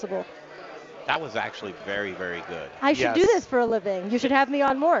as possible. That was actually very, very good. I should do this for a living. You should have me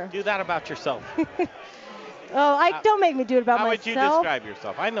on more. Do that about yourself. Oh, don't make me do it about How myself. would you describe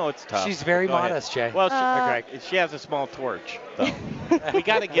yourself? I know it's tough. She's very Go ahead. modest, Jay. Well, she has a small torch, though. We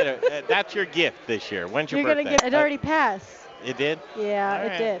got to get it. That's your gift this year. When's your You're birthday? gonna get it. Already passed. It did? Yeah, All it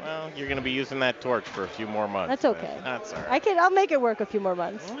right, did. Well, you're going to be using that torch for a few more months. That's okay. That's all right. I'll make it work a few more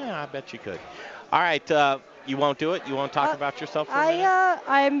months. Yeah, I bet you could. All right. You won't do it? You won't talk about yourself for a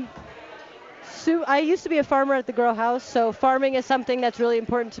minute? I used to be a farmer at the grow house, so farming is something that's really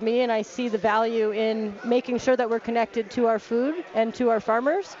important to me, and I see the value in making sure that we're connected to our food and to our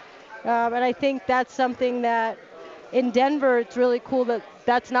farmers. And I think that's something that in Denver, it's really cool that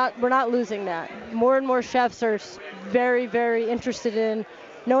we're not losing that. More and more chefs are very, very interested in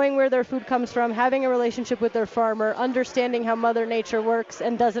knowing where their food comes from, having a relationship with their farmer, understanding how Mother Nature works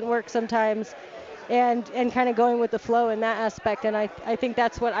and doesn't work sometimes, and kind of going with the flow in that aspect. And I think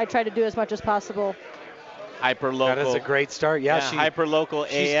that's what I try to do as much as possible. Hyperlocal. That is a great start. Yeah, Hyperlocal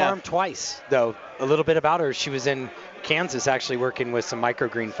She's AF. farmed twice, though. A little bit about her. She was in Kansas actually working with some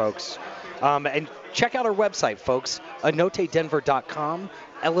microgreen folks. And check out our website, folks, anotedenver.com.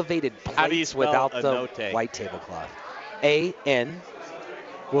 Elevated plates without Anote? the white tablecloth. A-N.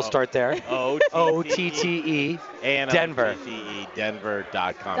 We'll start there. O-T-T-E. Denver. O-T-T-E,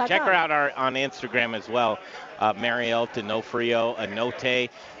 Denver.com. Check her out on Instagram as well. Marielle D'Onofrio, Anote.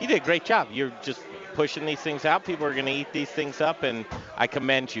 You did a great job. You're just pushing these things out. People are going to eat these things up, and I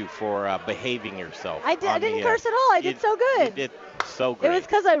commend you for behaving yourself. I didn't curse at all. I did so good. You did so great. It was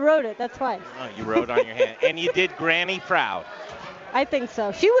because I wrote it. That's why. Oh, you wrote on your hand. And you did Granny proud. I think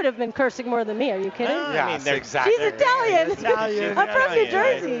so. She would have been cursing more than me. Are you kidding? Yes, exactly. She's Italian. I'm from New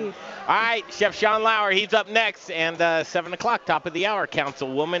Jersey. All right, Chef Sean Lauer, he's up next. And 7 o'clock, top of the hour,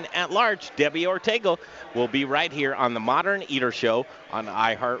 Councilwoman at Large, Debbie Ortega, will be right here on the Modern Eater Show on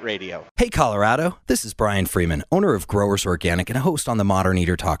iHeartRadio. Hey, Colorado. This is Brian Freeman, owner of Growers Organic and a host on the Modern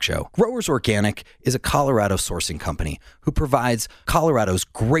Eater Talk Show. Growers Organic is a Colorado sourcing company who provides Colorado's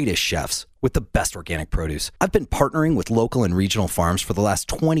greatest chefs with the best organic produce. I've been partnering with local and regional farms for the last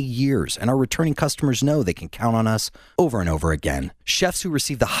 20 years, and our returning customers know they can count on us over and over again. Chefs who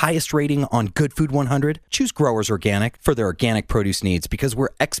receive the highest rating on Good Food 100 choose Growers Organic for their organic produce needs because we're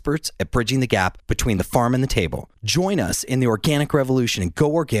experts at bridging the gap between the farm and the table. Join us in the organic revolution and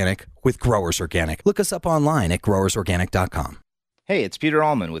go organic with Growers Organic. Look us up online at growersorganic.com. Hey, it's Peter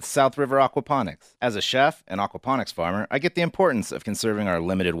Allman with South River Aquaponics. As a chef and aquaponics farmer, I get the importance of conserving our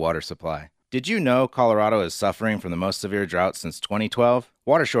limited water supply. Did you know Colorado is suffering from the most severe drought since 2012?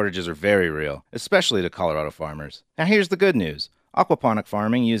 Water shortages are very real, especially to Colorado farmers. Now here's the good news. Aquaponic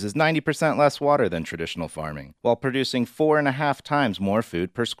farming uses 90% less water than traditional farming, while producing 4.5 times more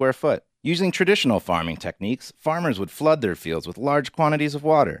food per square foot. Using traditional farming techniques, farmers would flood their fields with large quantities of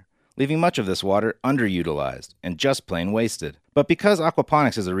water, leaving much of this water underutilized and just plain wasted. But because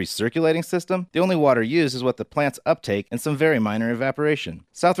aquaponics is a recirculating system, the only water used is what the plants uptake and some very minor evaporation.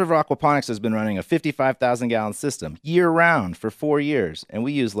 South River Aquaponics has been running a 55,000-gallon system year-round for 4 years, and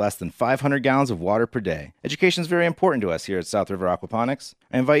we use less than 500 gallons of water per day. Education is very important to us here at South River Aquaponics.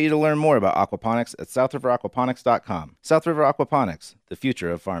 I invite you to learn more about aquaponics at southriveraquaponics.com. South River Aquaponics, the future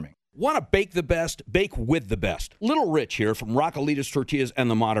of farming. Want to bake the best? Bake with the best. Little Rich here from Raquelitas Tortillas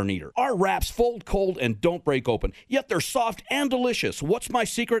and the Modern Eater. Our wraps fold cold and don't break open, yet they're soft and delicious. What's my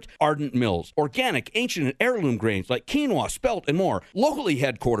secret? Ardent Mills. Organic, ancient, and heirloom grains like quinoa, spelt, and more. Locally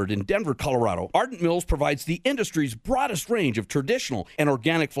headquartered in Denver, Colorado, Ardent Mills provides the industry's broadest range of traditional and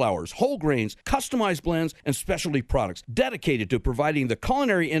organic flours, whole grains, customized blends, and specialty products dedicated to providing the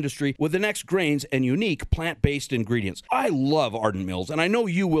culinary industry with the next grains and unique plant-based ingredients. I love Ardent Mills, and I know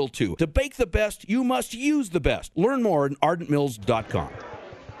you will too. To bake the best, you must use the best. Learn more at ardentmills.com.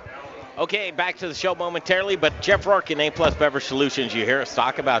 Okay, back to the show momentarily, but Jeff Rourke in A-Plus Beverage Solutions. You hear us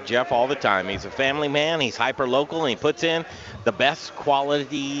talk about Jeff all the time. He's a family man, he's hyper-local, and he puts in the best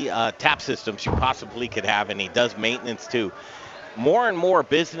quality tap systems you possibly could have, and he does maintenance too. More and more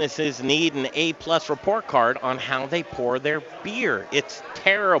businesses need an A-plus report card on how they pour their beer. It's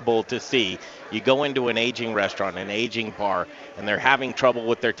terrible to see. You go into an aging restaurant, an aging bar, and they're having trouble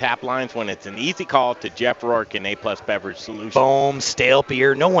with their tap lines when it's an easy call to Jeff Rourke in A-Plus Beverage Solutions. Foam, stale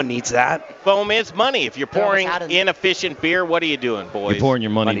beer, no one needs that. Foam is money. If you're pouring inefficient beer, what are you doing, boys? You're pouring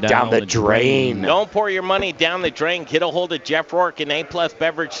your money down the drain. Don't pour your money down the drain. Get a hold of Jeff Rourke in A-Plus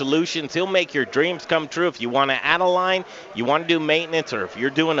Beverage Solutions. He'll make your dreams come true. If you want to add a line, you want to do maintenance, or if you're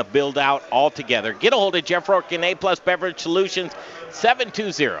doing a build-out altogether, get a hold of Jeff Rourke in A-Plus Beverage Solutions,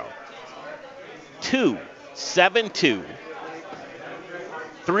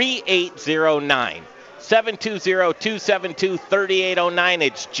 720-272-3809. 720-272-3809.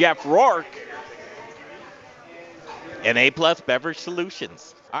 It's Jeff Rourke and A-Plus Beverage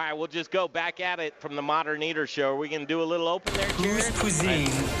Solutions. All right, we'll just go back at it from the Modern Eater Show. Are we going to do a little open there, Jared? Whose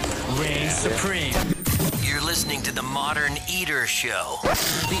cuisine reigns supreme? You're listening to the Modern Eater Show,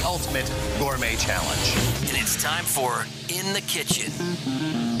 the ultimate gourmet challenge. And it's time for In the Kitchen.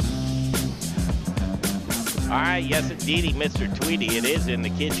 All right, yes, indeedy, Mr. Tweedy. It is in the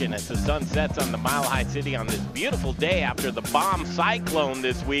kitchen as the sun sets on the Mile High City on this beautiful day after the bomb cyclone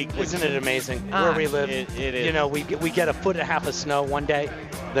this week. Isn't it amazing where we live? It is. You know, we get a foot and a half of snow one day,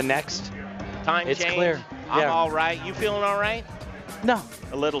 the next. Time it's change. clear. I'm all right. You feeling all right? No.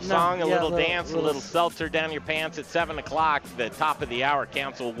 A little song, a little dance, a little seltzer down your pants at 7 o'clock, the top of the hour.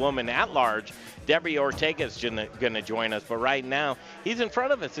 Councilwoman at large, Debbie Ortega, is going to join us. But right now, he's in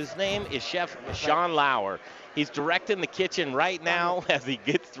front of us. His name is Chef Sean Lauer. He's directing the kitchen right now as he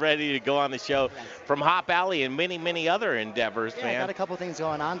gets ready to go on the show from Hop Alley and many, many other endeavors, man. I got a couple things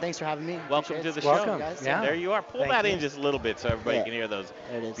going on. Thanks for having me. Welcome to the show. Guys. Yeah. There you are. Pull that in just a little bit so everybody can hear those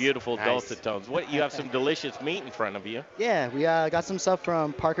beautiful dulcet tones. You have some delicious meat in front of you. Yeah, we got some stuff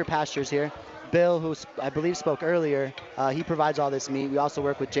from Parker Pastures here. Bill, who I believe spoke earlier, he provides all this meat. We also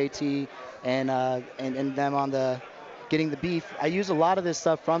work with JT and them on getting the beef. I use a lot of this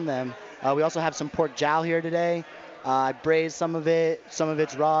stuff from them. We also have some pork jowl here today. I braised some of it. Some of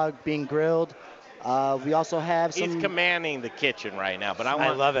it's raw, being grilled. We also have some... He's commanding the kitchen right now, but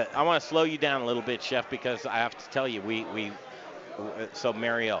I love it. I want to slow you down a little bit, Chef, because I have to tell you, so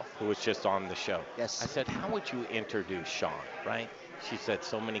Marielle, who was just on the show. Yes. I said, how would you introduce Sean, right? She said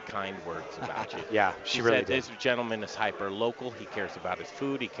so many kind words about you. Yeah, she really said, did. This gentleman is hyper local. He cares about his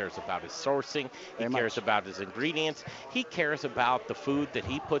food. He cares about his sourcing. He cares about his ingredients. He cares about the food that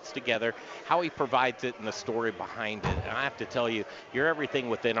he puts together, how he provides it, and the story behind it. And I have to tell you, you're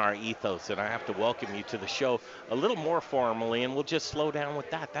everything within our ethos, and I have to welcome you to the show a little more formally, and we'll just slow down with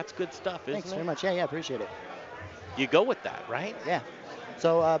that. That's good stuff, isn't it? Thanks very much. Yeah, appreciate it. You go with that, right? Yeah.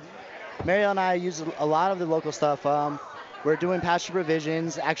 So Marielle and I use a lot of the local stuff. We're doing pasture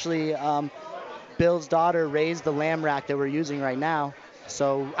provisions. Actually, Bill's daughter raised the lamb rack that we're using right now.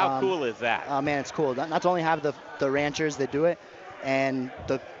 So how cool is that? Man, it's cool. Not only have the ranchers that do it, and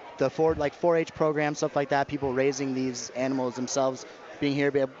the 4-H program, stuff like that. People raising these animals themselves, being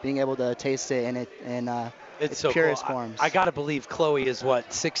here, being able to taste it in its so purest cool. forms. I gotta believe Chloe is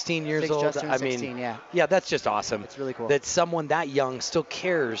what, 16 years old? Just turned 16, yeah. Yeah, that's just awesome. It's really cool. That someone that young still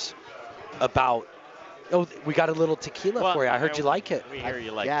cares about. Oh, we got a little tequila for you. I heard you like it. We hear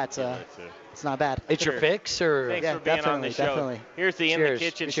you like yeah, tequila, it's not bad. It's your fix, or thanks for being on the show. Definitely. Here's the in the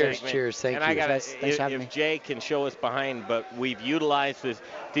kitchen segment. Cheers, thank and you. I gotta, Thanks for having me. if Jay can show us behind, but we've utilized this.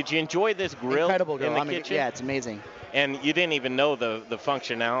 Did you enjoy this grill? Incredible grill. In the kitchen? Yeah, it's amazing. And you didn't even know the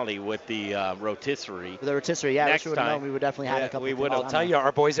functionality with the rotisserie. The rotisserie, yeah. Next we would have known. We would definitely have a couple. We would. I'll tell you,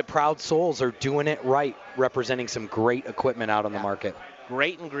 our boys at Proud Souls are doing it right, representing some great equipment out on the market.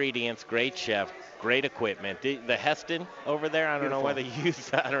 Great ingredients, great chef, great equipment. The Heston over there, I don't know whether you use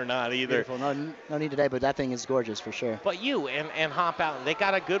that or not either. Beautiful. No need today, but that thing is gorgeous for sure. But you and Hop Out, they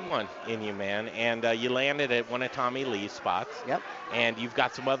got a good one in you, man. And you landed at one of Tommy Lee's spots. Yep. And you've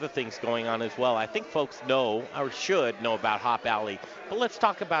got some other things going on as well. I think folks know or should know about Hop Alley. But let's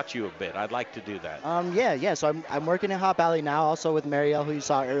talk about you a bit. I'd like to do that. Yeah. So I'm working at Hop Alley now, also with Marielle, who you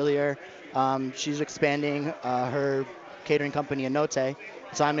saw earlier. She's expanding her catering company, Anote.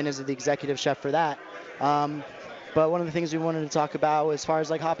 Simon is the executive chef for that. But one of the things we wanted to talk about as far as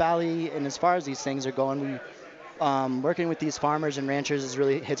like Hop Alley and as far as these things are going, working with these farmers and ranchers is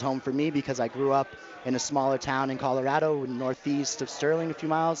really hits home for me because I grew up in a smaller town in Colorado, northeast of Sterling, a few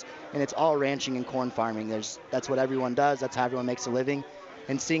miles, and it's all ranching and corn farming. That's what everyone does. That's how everyone makes a living.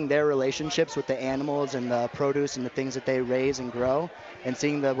 And seeing their relationships with the animals and the produce and the things that they raise and grow, and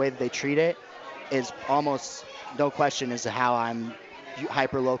seeing the way that they treat it is almost no question as to how I'm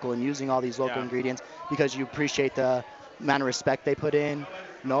hyper local and using all these local ingredients, because you appreciate the amount of respect they put in.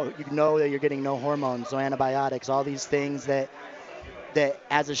 You know that you're getting no hormones, no antibiotics, all these things that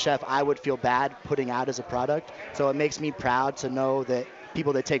as a chef I would feel bad putting out as a product. So it makes me proud to know that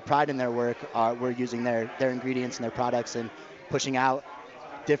people that take pride in their work we're using their ingredients and their products and pushing out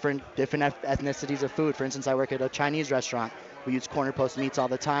different ethnicities of food. For instance, I work at a Chinese restaurant. We use corner post meats all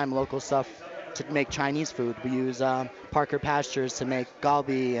the time, local stuff to make Chinese food. We use Parker Pastures to make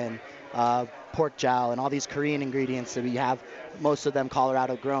galbi and pork jowl and all these Korean ingredients that we have, most of them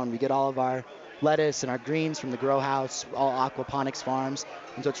Colorado grown. We get all of our lettuce and our greens from the grow house, all aquaponics farms.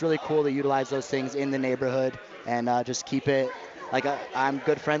 And so it's really cool to utilize those things in the neighborhood and just keep it like I'm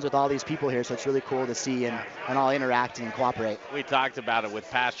good friends with all these people here, so it's really cool to see and all interact and cooperate. We talked about it with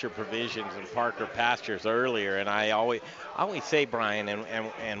Pasture Provisions and Parker Pastures earlier, and I always say, Brian,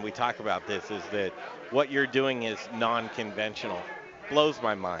 and we talk about this, is that what you're doing is non-conventional. Blows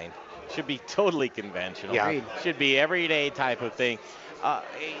my mind. Should be totally conventional. Yeah. Should be everyday type of thing.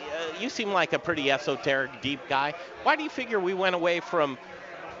 You seem like a pretty esoteric, deep guy. Why do you figure we went away from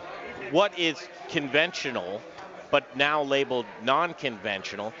what is conventional but now labeled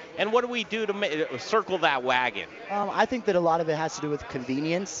non-conventional, and what do we do to circle that wagon? I think that a lot of it has to do with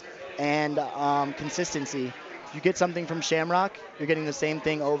convenience and consistency. If you get something from Shamrock, you're getting the same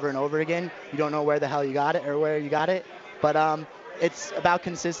thing over and over again. You don't know where the hell you got it or where you got it, but it's about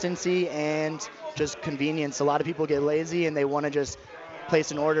consistency and just convenience. A lot of people get lazy and they want to just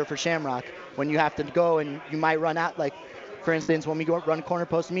place an order for Shamrock when you have to go and you might run out, like, for instance, when we go run corner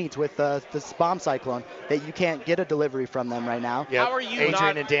post meets with this bomb cyclone, that you can't get a delivery from them right now. Yep. How are you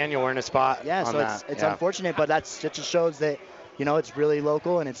Adrian and Daniel were in a spot. Yeah, on so that. it's unfortunate, but it just shows that, you know, it's really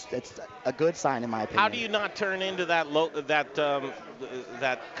local and it's a good sign in my opinion. How do you not turn into that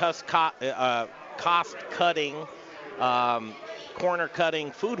cost cutting, corner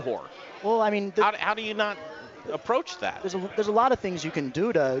cutting food whore? Well, I mean, how do you not approach that? There's a lot of things you can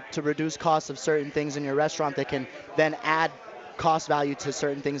do to reduce costs of certain things in your restaurant that can then add cost value to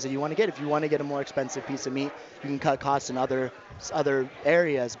certain things that you want to get. If you want to get a more expensive piece of meat, you can cut costs in other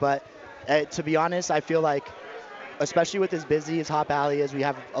areas. But to be honest, I feel like, especially with as busy as Hop Alley is, we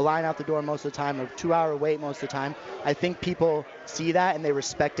have a line out the door most of the time, a 2-hour wait most of the time. I think people see that and they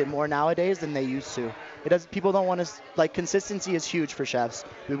respect it more nowadays than they used to. People don't want to, like, consistency is huge for chefs.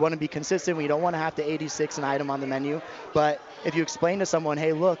 We want to be consistent. We don't want to have to 86 an item on the menu. But if you explain to someone,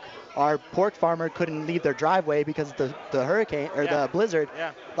 hey, look, our pork farmer couldn't leave their driveway because of the hurricane or the blizzard,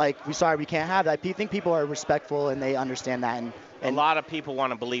 like, we can't have that. I think people are respectful and they understand that. And a lot of people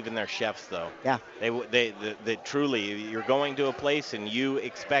want to believe in their chefs, though. Yeah. They truly, you're going to a place and you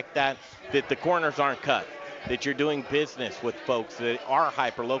expect that the corners aren't cut, that you're doing business with folks that are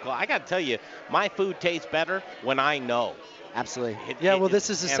hyper local. I got to tell you, my food tastes better when I know. Absolutely. Well,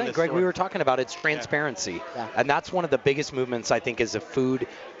 this is the thing, Greg, we were talking about. It's transparency. Yeah. And that's one of the biggest movements I think as the food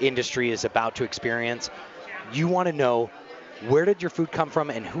industry is about to experience. You want to know, where did your food come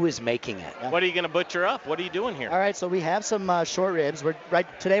from and who is making it? What are you going to butcher up? What are you doing here? All right, so we have some short ribs.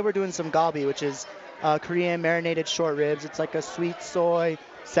 Today we're doing some galbi, which is Korean marinated short ribs. It's like a sweet soy,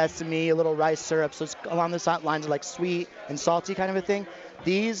 sesame, a little rice syrup. So it's along the lines of like sweet and salty kind of a thing.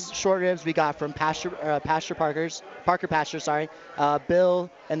 These short ribs we got from Parker Pasture,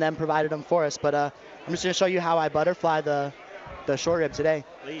 Bill, and then provided them for us. But I'm just going to show you how I butterfly the short rib today.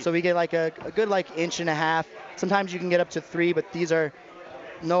 Please. So we get like a good like 1.5 inches. Sometimes you can get up to 3, but these are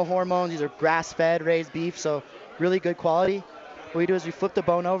no hormones. These are grass-fed raised beef, so really good quality. What we do is we flip the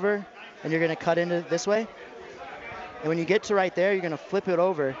bone over, and you're going to cut into it this way. And when you get to right there, you're going to flip it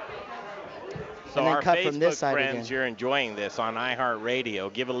over. So and then our cut Facebook from this side friends, again. you're enjoying this on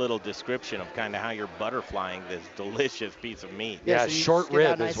iHeartRadio. Give a little description of kind of how you're butterflying this delicious piece of meat. So short get it out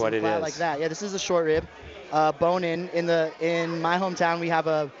rib nice is what and it flat is. Like that. Yeah, this is a short rib. Bone in my hometown, we have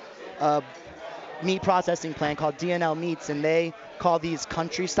a meat processing plant called DNL Meats, and they call these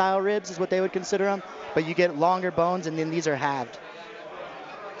country style ribs is what they would consider them. But you get longer bones, and then these are halved.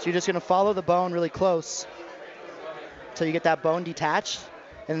 So you're just going to follow the bone really close until you get that bone detached,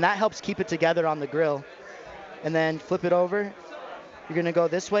 and that helps keep it together on the grill. And then flip it over. You're going to go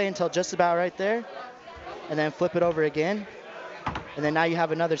this way until just about right there, and then flip it over again. And then now you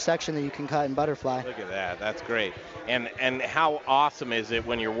have another section that you can cut and butterfly. Look at that. That's great. And how awesome is it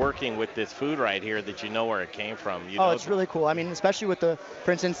when you're working with this food right here that you know where it came from? It's really cool. I mean, especially with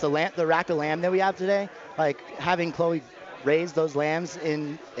for instance, the rack of lamb that we have today, like having Chloe raise those lambs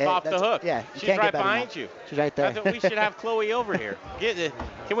in. Off the hook. Yeah. She's right behind you. She's right there. We should have Chloe over here.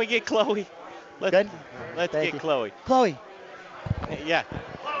 Can we get Chloe? Let's get Chloe. Chloe. Yeah.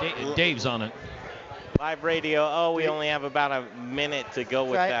 Dave's on it. Live radio. We only have about a minute to go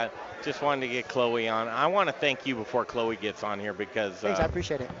with that. Just wanted to get Chloe on. I want to thank you before Chloe gets on here because Thanks, I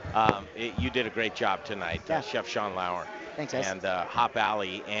appreciate it. You did a great job tonight, Chef Sean Lauer. Thanks, guys. And Hop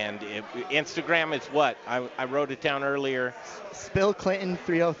Alley. And Instagram is what? I wrote it down earlier. Spill Clinton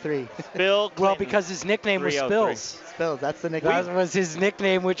 303. Spill Clinton. Well, because his nickname was Spills. Spills, that's the nickname. That was his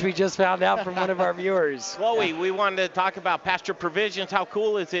nickname, which we just found out from one of our viewers. Chloe, we wanted to talk about Pasture Provisions. How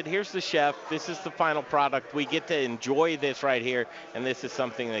cool is it? Here's the chef. This is the final product. We get to enjoy this right here, and this is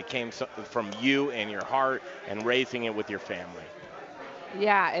something that came from you and your heart and raising it with your family.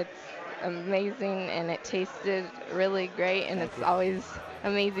 Yeah, it's amazing, and it tasted really great, and it's always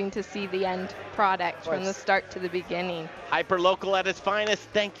amazing to see the end product from the start to the beginning. Hyper local at its finest.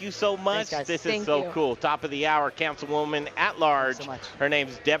 Thank you so much. Thanks, guys. This is Thank so you. cool. Top of the hour, Councilwoman at Large. Thanks so much. Her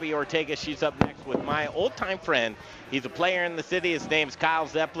name's Debbie Ortega. She's up next with my old-time friend. He's a player in the city. His name's Kyle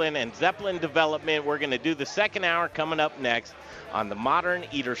Zeppelin and Zeppelin Development. We're going to do the second hour coming up next on the Modern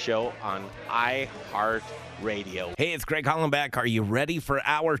Eater Show on iHeartRadio. Hey, it's Greg Hollenbeck. Are you ready for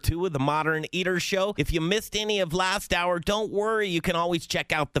hour 2 of the Modern Eater Show? If you missed any of last hour, don't worry. You can always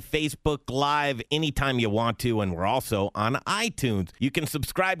check out the Facebook Live anytime you want to, and we're also on iTunes. You can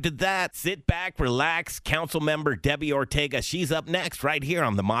subscribe to that. Sit back, relax. Council member Debbie Ortega, she's up next right here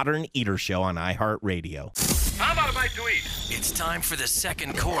on the Modern Eater Show on iHeartRadio. How about a bite to eat? It's time for the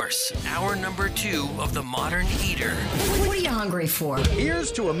second course, hour number 2 of the Modern Eater. What are you hungry for? Here's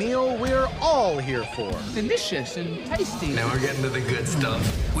to a meal we're all here for. Delicious and tasty. Now we're getting to the good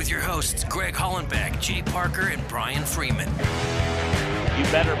stuff. With your hosts, Greg Hollenbeck, Jay Parker, and Brian Freeman. You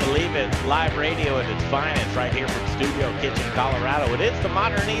better believe it. Live radio at its finest right here from Studio Kitchen, Colorado. It is the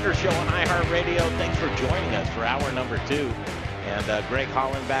Modern Eater Show on iHeartRadio. Thanks for joining us for hour number 2. And Greg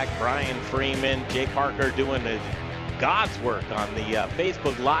Hollenbeck, Brian Freeman, Jay Parker doing God's work on the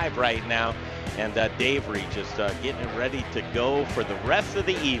Facebook Live right now. And Dave Reed just getting ready to go for the rest of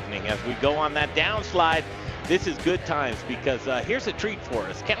the evening as we go on that downslide. This is good times because here's a treat for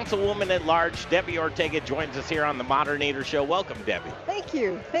us. Councilwoman at Large, Debbie Ortega, joins us here on the Modern Eater Show. Welcome, Debbie. Thank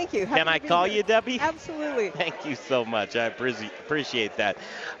you. Thank you. Can I call you Debbie? Absolutely. Thank you so much. I appreciate that.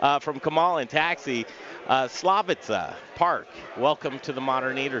 From Kamal and Taxi, Slavica Park, welcome to the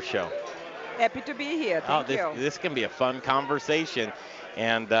Modern Eater Show. Happy to be here. Thank you. This can be a fun conversation.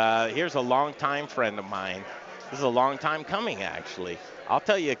 And here's a longtime friend of mine. This is a long time coming, actually. I'll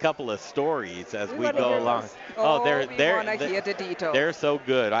tell you a couple of stories as we go along. We want to hear the details. They're so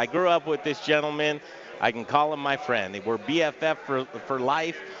good. I grew up with this gentleman. I can call him my friend. We're BFF for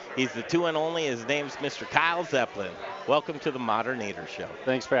life. He's the 2 and only. His name's Mr. Kyle Zeppelin. Welcome to the Modern Eater Show.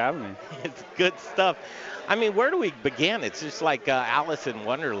 Thanks for having me. It's good stuff. I mean, where do we begin? It's just like Alice in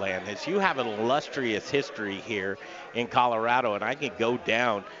Wonderland. You have an illustrious history here in Colorado, and I can go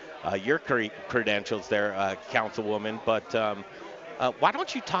down your credentials there, Councilwoman, but why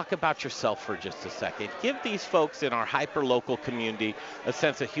don't you talk about yourself for just a second? Give these folks in our hyper-local community a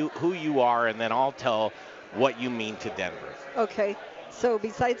sense of who you are, and then I'll tell what you mean to Denver. Okay. So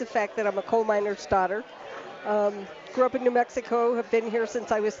besides the fact that I'm a coal miner's daughter, grew up in New Mexico, have been here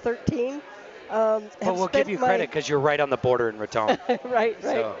since I was 13. Well, we'll give you credit because you're right on the border in Raton. right.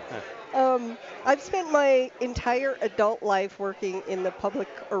 So, I've spent my entire adult life working in the public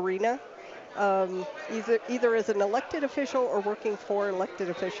arena, either as an elected official or working for elected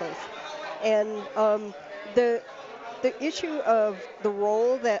officials. And the issue of the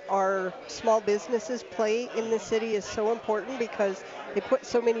role that our small businesses play in the city is so important because they put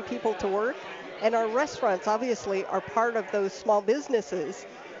so many people to work. And our restaurants, obviously, are part of those small businesses.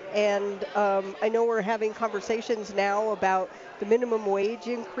 And I know we're having conversations now about the minimum wage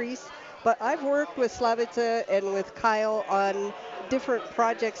increase, but I've worked with Slavica and with Kyle on different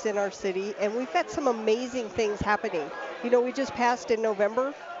projects in our city, and we've got some amazing things happening. You know, we just passed in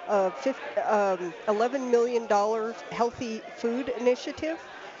November a $11 million healthy food initiative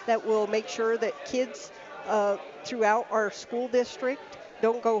that will make sure that kids throughout our school district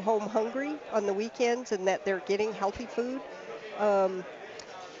don't go home hungry on the weekends and that they're getting healthy food.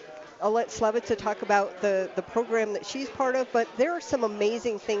 I'll let Slavica talk about the program that she's part of, but there are some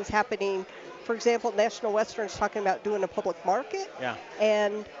amazing things happening. For example, National Western's talking about doing a public market. Yeah.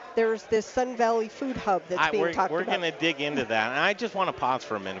 And there's this Sun Valley Food Hub that's being talked about. We're going to dig into that. And I just want to pause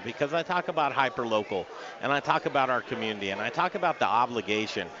for a minute because I talk about hyperlocal, and I talk about our community, and I talk about the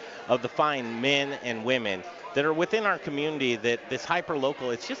obligation of the fine men and women that are within our community, that this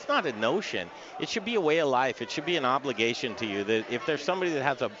hyperlocal, it's just not a notion. It should be a way of life. It should be an obligation to you that if there's somebody that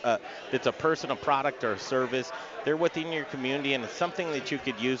has that's a person, a product, or a service, they're within your community and it's something that you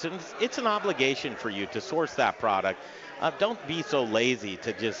could use, and it's an obligation for you to source that product. Don't be so lazy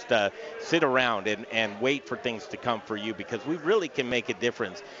to just sit around and wait for things to come for you, because we really can make a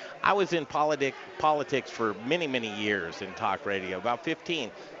difference. I was in politics for many, many years in talk radio, about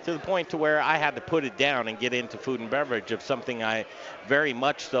 15, to the point to where I had to put it down and get into food and beverage of something I very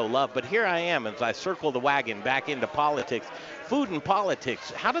much so love. But here I am as I circle the wagon back into politics. Food and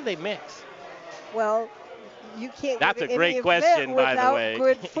politics, how do they mix? Well, you can't That's go to a great any question, event by the without way.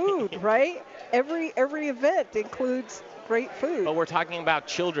 good food, right? Every event includes great food. But we're talking about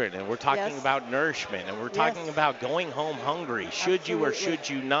children, and we're talking Yes. about nourishment, and we're talking Yes. about going home hungry. Should you or Absolutely. should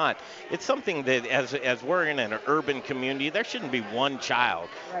you not? It's something that as we're in an urban community, there shouldn't be one child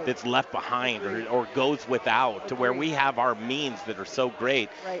Right. that's left behind or goes without, to where we have our means that are so great.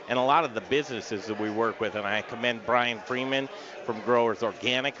 Right. And a lot of the businesses that we work with, and I commend Brian Freeman from Growers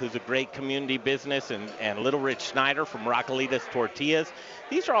Organic, who's a great community business, and Little Rich Schneider from Rocalitas Tortillas.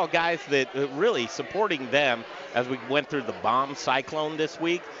 These are all guys that really supporting them as we went through the bomb cyclone this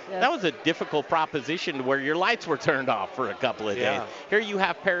week. Yes. That was a difficult proposition to where your lights were turned off for a couple of Yeah. days. Here you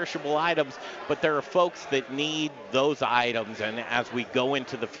have perishable items, but there are folks that need those items, and as we go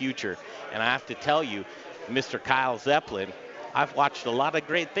into the future, and I have to tell you, Mr. Kyle Zeppelin, I've watched a lot of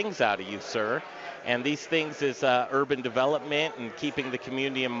great things out of you, sir. And these things is urban development and keeping the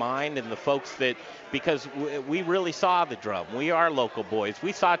community in mind, and the folks that, because we really saw the drum. We are local boys.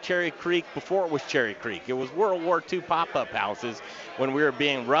 We saw Cherry Creek before it was Cherry Creek. It was World War II pop-up houses when we were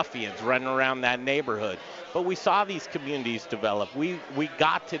being ruffians running around that neighborhood. But we saw these communities develop. We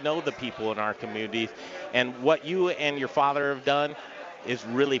got to know the people in our communities. And what you and your father have done has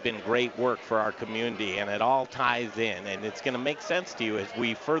really been great work for our community, and it all ties in, and it's going to make sense to you as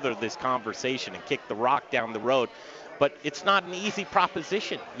we further this conversation and kick the rock down the road. But it's not an easy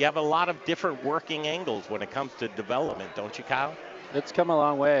proposition. You have a lot of different working angles when it comes to development, don't you, Kyle? It's come a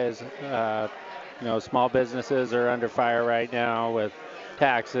long ways. Small businesses are under fire right now with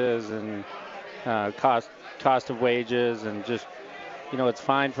taxes and cost of wages, and just, it's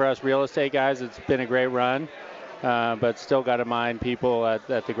fine for us real estate guys. It's been a great run. But still got to mind people at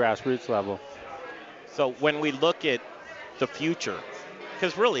the grassroots level. So when we look at the future,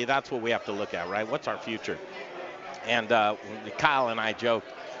 because really that's what we have to look at, right? What's our future? And Kyle and I joked,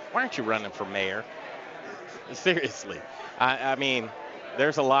 why aren't you running for mayor? Seriously. I mean,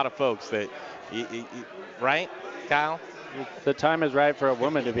 there's a lot of folks that, right, Kyle? The time is right for a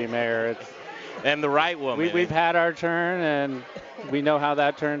woman to be mayor. And the right woman. We've had our turn, and we know how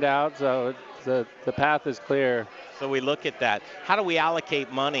that turned out, so the path is clear. So we look at that. How do we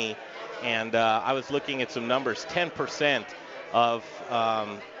allocate money? And I was looking at some numbers, 10% of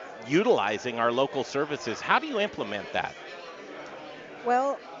utilizing our local services. How do you implement that?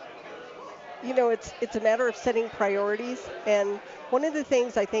 Well, it's a matter of setting priorities. And one of the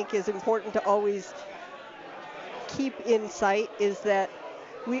things I think is important to always keep in sight is that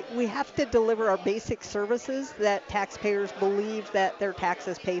we have to deliver our basic services that taxpayers believe that their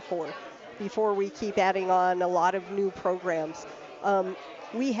taxes pay for before we keep adding on a lot of new programs.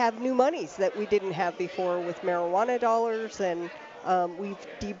 We have new monies that we didn't have before with marijuana dollars, and we've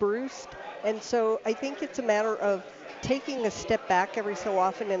debruced. And so I think it's a matter of taking a step back every so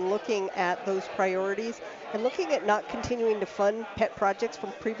often and looking at those priorities and looking at not continuing to fund pet projects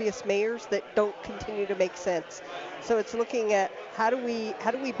from previous mayors that don't continue to make sense. So it's looking at how do we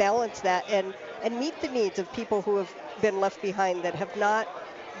balance that and meet the needs of people who have been left behind, that have not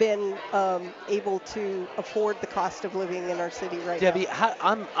been able to afford the cost of living in our city right Debbie,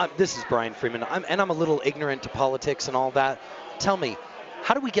 now. this is Brian Freeman, I'm a little ignorant to politics and all that. Tell me,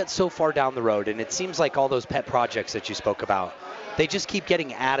 how do we get so far down the road? And it seems like all those pet projects that you spoke about, they just keep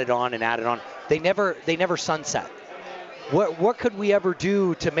getting added on and added on. They never sunset. What could we ever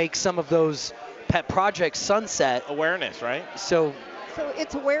do to make some of those pet projects sunset? Awareness, right? So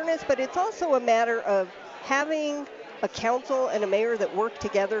it's awareness, but it's also a matter of having a council and a mayor that work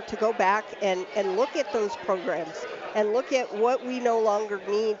together to go back and look at those programs and look at what we no longer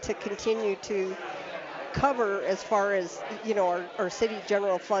need to continue to cover as far as our city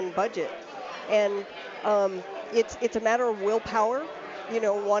general fund budget. And it's a matter of willpower,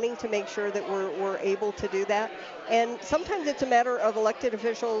 wanting to make sure that we're able to do that. And sometimes it's a matter of elected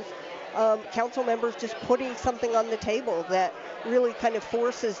officials, council members just putting something on the table that really kind of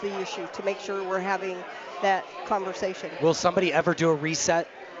forces the issue to make sure we're having that conversation. Will somebody ever do a reset?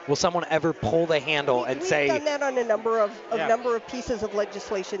 Will someone ever pull the handle and say? We've done that on a number of pieces of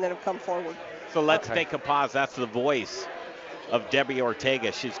legislation that have come forward. So let's take a pause. That's the voice of Debbie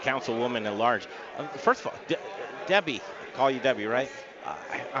Ortega. She's councilwoman at large. First of all, Debbie, call you Debbie, right?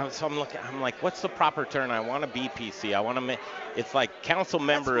 I'm like, what's the proper term? I want to be PC. I want to. It's like council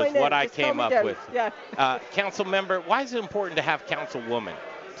member is what I came up with. Yeah. Council member. Why is it important to have councilwoman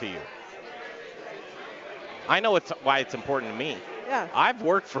to you? I know why it's important to me. Yeah. I've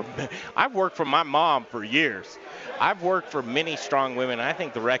worked for my mom for years. I've worked for many strong women. I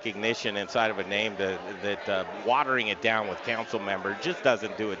think the recognition inside of a name that watering it down with council member just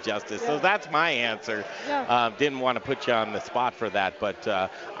doesn't do it justice. Yeah. So that's my answer. Yeah. Didn't want to put you on the spot for that, but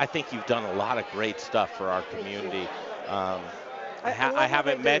I think you've done a lot of great stuff for our community. I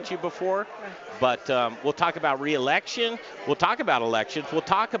haven't met you before, but we'll talk about re-election. We'll talk about elections. We'll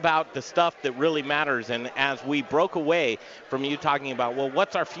talk about the stuff that really matters. And as we broke away from you talking about, well,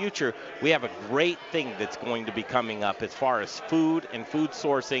 what's our future? We have a great thing that's going to be coming up as far as food and food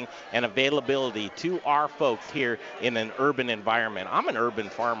sourcing and availability to our folks here in an urban environment. I'm an urban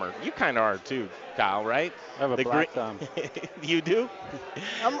farmer. You kind of are too, Kyle, right? I have a black thumb. You do?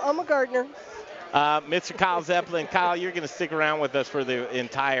 I'm a gardener. Mr. Kyle Zeppelin. Kyle, you're going to stick around with us for the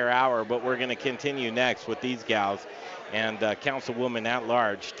entire hour, but we're going to continue next with these gals and Councilwoman at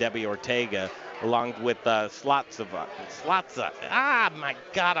large, Debbie Ortega, along with Slotza. My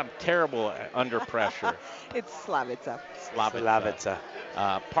God, I'm terrible under pressure. It's Slavica.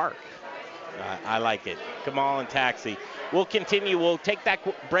 Park. I like it. Kamal and Taxi. We'll continue. We'll take that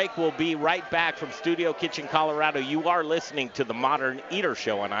break. We'll be right back from Studio Kitchen, Colorado. You are listening to the Modern Eater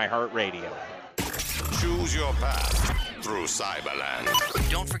Show on iHeartRadio. Choose your path through Cyberland.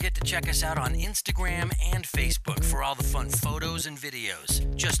 Don't forget to check us out on Instagram and Facebook for all the fun photos and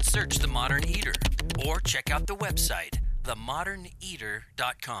videos. Just search The Modern Eater or check out the website,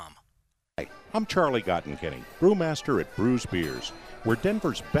 themoderneater.com. Hi, I'm Charlie Gottenkenny, brewmaster at Brews Beers, where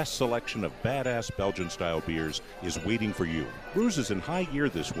Denver's best selection of badass Belgian-style beers is waiting for you. Brews is in high gear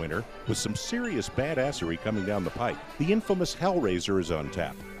this winter with some serious badassery coming down the pipe. The infamous Hellraiser is on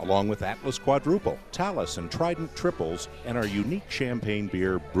tap, along with Atlas Quadruple, Talus and Trident Triples, and our unique champagne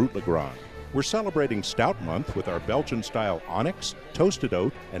beer, Brut Le Grand. We're celebrating Stout Month with our Belgian-style Onyx, Toasted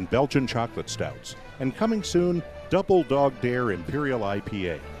Oat, and Belgian Chocolate Stouts. And coming soon, Double Dog Dare Imperial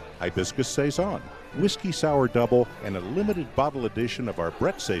IPA, Hibiscus Saison, Whiskey Sour Double, and a limited bottle edition of our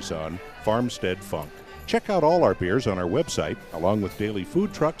Brett Saison, Farmstead Funk. Check out all our beers on our website, along with daily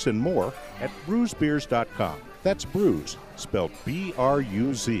food trucks and more, at brewsbeers.com. That's Brews, spelled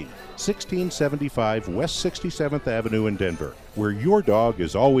B-R-U-Z, 1675 West 67th Avenue in Denver, where your dog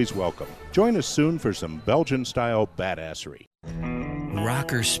is always welcome. Join us soon for some Belgian-style badassery.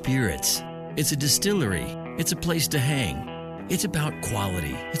 Rocker Spirits. It's a distillery. It's a place to hang. It's about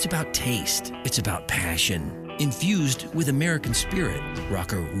quality. It's about taste. It's about passion. Infused with American spirit.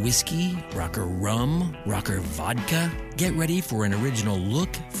 Rocker whiskey, Rocker rum, Rocker vodka. Get ready for an original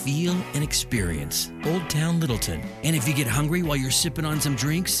look, feel, and experience. Old Town Littleton. And if you get hungry while you're sipping on some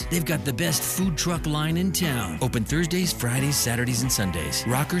drinks, they've got the best food truck line in town. Open Thursdays, Fridays, Saturdays, and Sundays.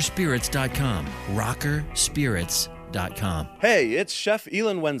 RockerSpirits.com. RockerSpirits.com. Hey, it's Chef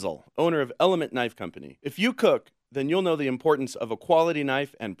Elon Wenzel, owner of Element Knife Company. If you cook, then you'll know the importance of a quality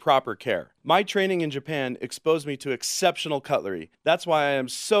knife and proper care. My training in Japan exposed me to exceptional cutlery. That's why I am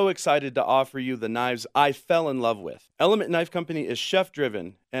so excited to offer you the knives I fell in love with. Element Knife Company is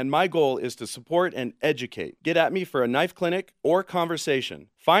chef-driven, and my goal is to support and educate. Get at me for a knife clinic or conversation.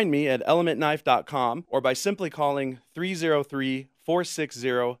 Find me at elementknife.com or by simply calling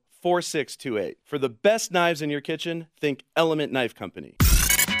 303-460-4628. For the best knives in your kitchen, think Element Knife Company.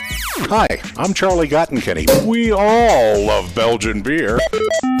 Hi, I'm Charlie Gottenkenny. We all love Belgian beer.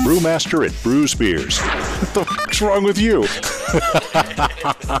 Brewmaster at Brews Beers. What the fuck's wrong with you?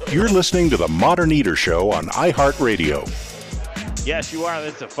 You're listening to the Modern Eater Show on iHeartRadio. Yes, you are.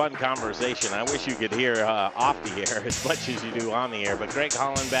 That's a fun conversation. I wish you could hear off the air as much as you do on the air. But Greg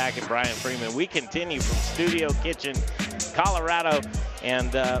Hollenbach and Brian Freeman, we continue from Studio Kitchen, Colorado,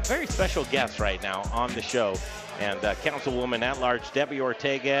 and very special guests right now on the show. And Councilwoman at Large Debbie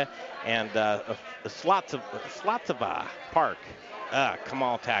Ortega and Slotsova Park,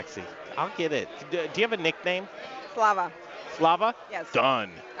 Kamal Taxi. I'll get it. Do you have a nickname? Slava. Slava? Yes. Done.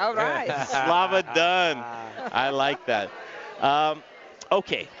 All right. Slava done. I like that.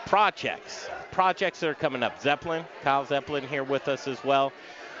 Okay, projects. Projects that are coming up. Zeppelin, Kyle Zeppelin here with us as well.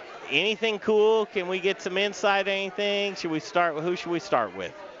 Anything cool? Can we get some insight, anything? Who should we start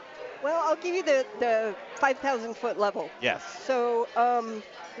with? Well, I'll give you the 5,000-foot level. Yes. So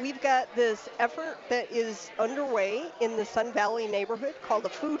we've got this effort that is underway in the Sun Valley neighborhood called the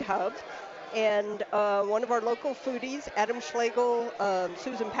Food Hub. And one of our local foodies, Adam Schlegel,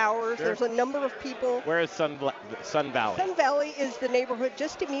 Susan Powers, Sure. There's a number of people. Where is Sun Valley? Sun Valley is the neighborhood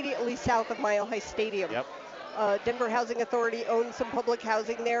just immediately south of Mile High Stadium. Yep. Denver Housing Authority owns some public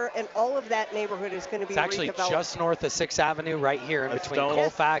housing there, and all of that neighborhood is going to be It's actually redeveloped. just north of 6th Avenue, right here in between Stone?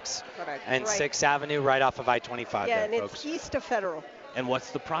 Colfax and Right. 6th Avenue, right off of I-25 Yeah, there, and folks. it's east of Federal. And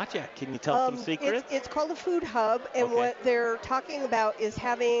what's the project? Can you tell some secrets? It's called a food hub, and Okay. what they're talking about is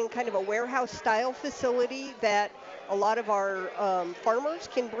having kind of a warehouse-style facility that a lot of our farmers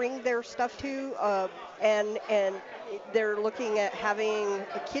can bring their stuff to, and they're looking at having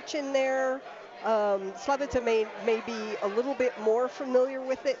a kitchen there. Slavica may be a little bit more familiar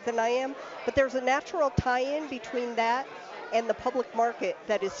with it than I am, but there's a natural tie-in between that and the public market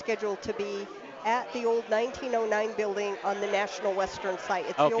that is scheduled to be at the old 1909 building on the National Western site.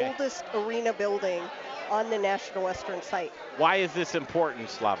 It's the oldest arena building on the National Western site. Why is this important,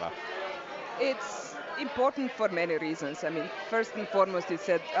 Slava? It's important for many reasons. I mean, first and foremost, you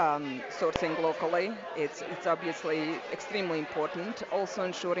said sourcing locally. It's obviously extremely important. Also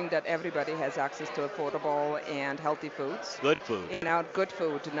ensuring that everybody has access to affordable and healthy foods. Good food. Good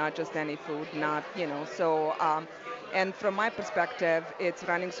food, not just any food, so... And from my perspective, it's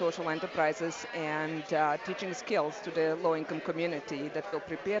running social enterprises and teaching skills to the low-income community that will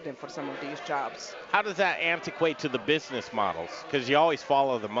prepare them for some of these jobs. How does that antiquate to the business models? Because you always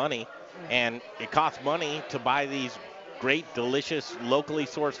follow the money, and it costs money to buy these great, delicious, locally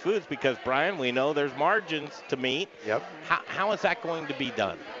sourced foods because, Brian, we know there's margins to meet. Yep. How is that going to be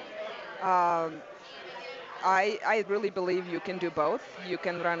done? I really believe you can do both. You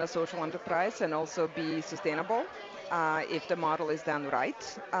can run a social enterprise and also be sustainable if the model is done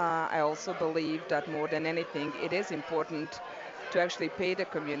right. I also believe that more than anything, it is important to actually pay the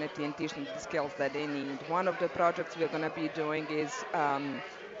community and teach them the skills that they need. One of the projects we're going to be doing is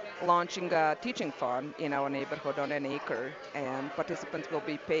launching a teaching farm in our neighborhood on an acre, and participants will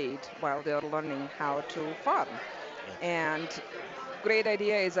be paid while they're learning how to farm. And great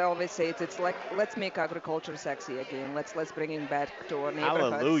idea is, I always say, it's like, let's make agriculture sexy again. Let's bring it back to our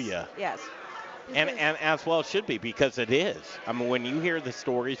neighborhoods. Hallelujah. Yes. And as well it should be, because it is. I mean, when you hear the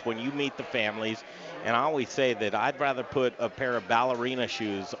stories, when you meet the families, and I always say that I'd rather put a pair of ballerina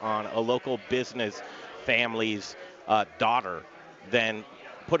shoes on a local business family's daughter than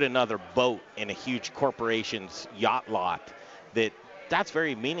put another boat in a huge corporation's yacht lot. That's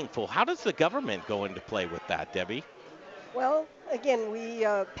very meaningful. How does the government go into play with that, Debbie? Well, again, we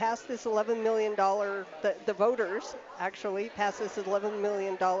passed this $11 million, the voters actually passed this $11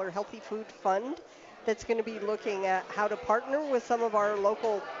 million Healthy Food Fund that's going to be looking at how to partner with some of our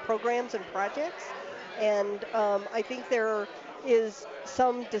local programs and projects. And I think there is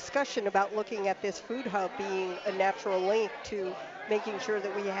some discussion about looking at this food hub being a natural link to making sure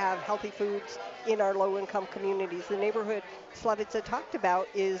that we have healthy foods in our low-income communities. The neighborhood Slavica talked about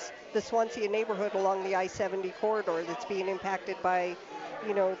is the Swansea neighborhood along the I-70 corridor that's being impacted by,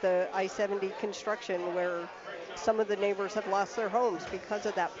 the I-70 construction, where some of the neighbors have lost their homes because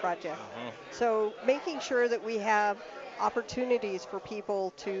of that project. So making sure that we have opportunities for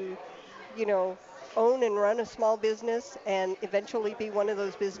people to, own and run a small business and eventually be one of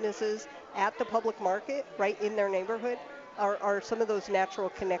those businesses at the public market right in their neighborhood are some of those natural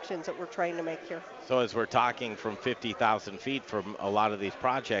connections that we're trying to make here. So as we're talking from 50,000 feet from a lot of these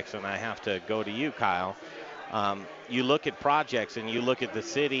projects, and I have to go to you, Kyle, you look at projects and you look at the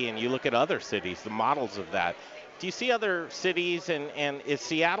city and you look at other cities, the models of that. Do you see other cities, and is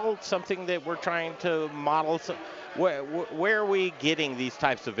Seattle something that we're trying to model? Where are we getting these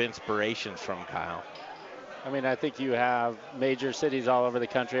types of inspirations from, Kyle? I mean, I think you have major cities all over the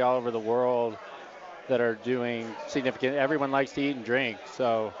country, all over the world, that are doing significant. Everyone likes to eat and drink,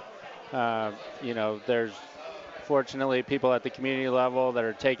 so there's fortunately people at the community level that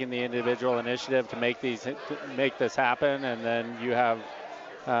are taking the individual initiative to make this happen, and then you have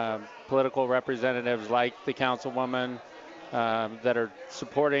political representatives like the councilwoman that are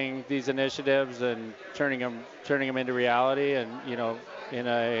supporting these initiatives and turning them into reality, and in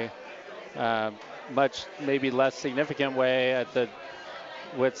a much maybe less significant way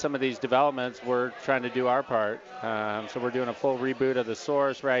with some of these developments, we're trying to do our part. So we're doing a full reboot of the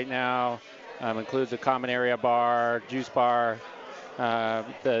Source right now. Includes a common area bar, juice bar.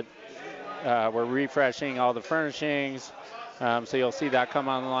 We're refreshing all the furnishings. So you'll see that come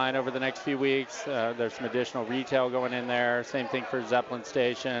online over the next few weeks. There's some additional retail going in there. Same thing for Zeppelin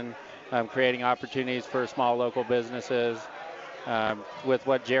Station. Creating opportunities for small local businesses. With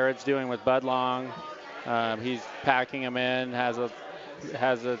what Jared's doing with Budlong, he's packing them in, has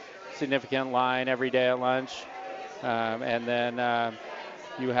a significant line every day at lunch. And then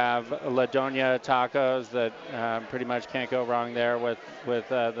you have La Doña Tacos that pretty much can't go wrong there with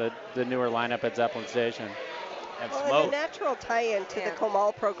the newer lineup at Zeppelin Station. And the natural tie-in to the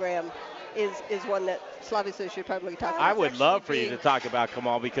Comal program is one that Slavica should probably talk about. I would love for you to talk about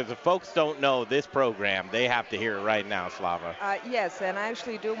Comal, because if folks don't know this program, they have to hear it right now, Slava. Yes, and I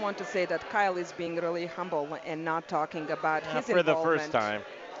actually do want to say that Kyle is being really humble and not talking about his for involvement. the first time.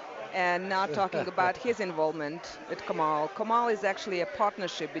 And not talking about his involvement with Comal. Comal is actually a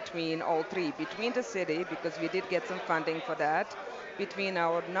partnership between all three, between the city, because we did get some funding for that, between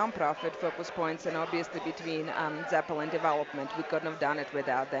our nonprofit Focus Points, and obviously between Zeppelin Development. We couldn't have done it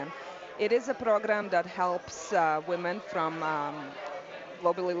without them. It is a program that helps women from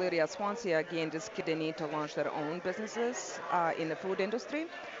Global Illyria Swansea gain the skill they need to launch their own businesses in the food industry,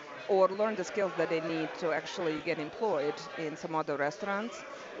 or learn the skills that they need to actually get employed in some other restaurants,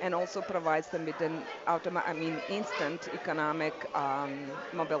 and also provides them with an instant economic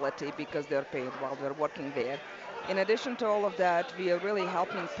mobility because they're paid while they're working there. In addition to all of that, we are really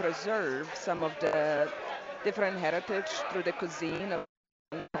helping preserve some of the different heritage through the cuisine of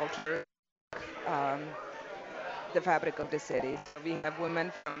culture, the fabric of the city. We have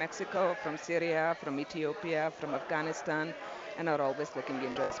women from Mexico, from Syria, from Ethiopia, from Afghanistan, and are always looking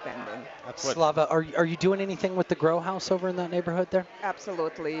into expanding. Slava, are you doing anything with the grow house over in that neighborhood there?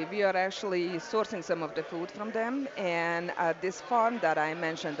 Absolutely. We are actually sourcing some of the food from them. And this farm that I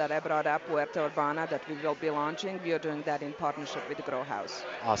mentioned that I brought up, Puerto Urbana, that we will be launching, we are doing that in partnership with the Grow House.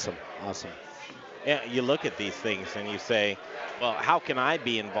 Awesome. Yeah, you look at these things and you say, well, how can I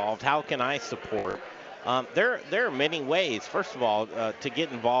be involved? How can I support? There are many ways, first of all, to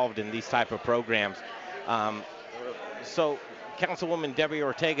get involved in these type of programs. So Councilwoman Debbie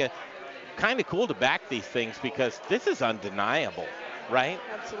Ortega, kind of cool to back these things because this is undeniable, right?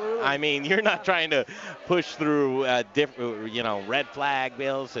 Absolutely. I mean, you're not trying to push through red flag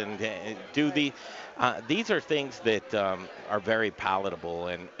bills and do these are things that are very palatable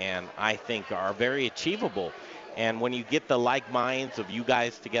and I think are very achievable. And when you get the like minds of you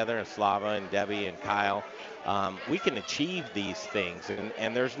guys together, and Slava and Debbie and Kyle, we can achieve these things.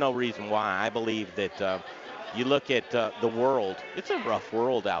 And there's no reason why. I believe that you look at the world, it's a rough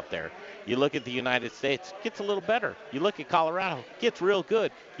world out there. You look at the United States, it gets a little better. You look at Colorado, it gets real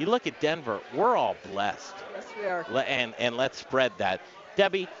good. You look at Denver, we're all blessed. Yes, we are. And let's spread that.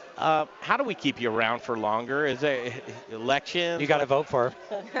 Debbie, how do we keep you around for longer? Is there elections? You got to vote for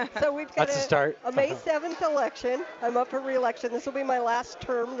her. So we've got That's the start. a May 7th election. I'm up for re-election. This will be my last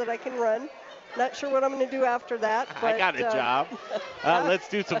term that I can run. Not sure what I'm going to do after that. But, I got a job. Let's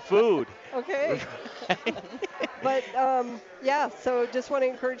do some food. Okay. But so just want to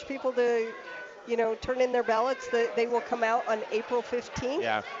encourage people to, turn in their ballots. They will come out on April 15th.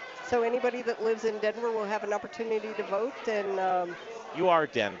 Yeah. So anybody that lives in Denver will have an opportunity to vote. And you are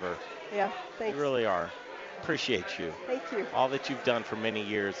Denver. Yeah, thanks. You really are. Appreciate you. Thank you. All that you've done for many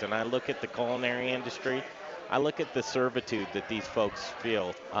years. And I look at the culinary industry. I look at the servitude that these folks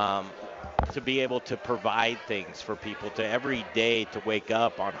feel to be able to provide things for people, to every day to wake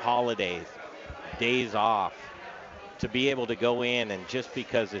up on holidays, days off, to be able to go in and just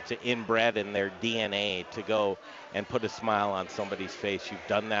because it's inbred in their DNA to go and put a smile on somebody's face. You've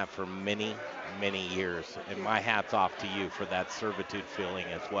done that for many, many years. And my hat's off to you for that servitude feeling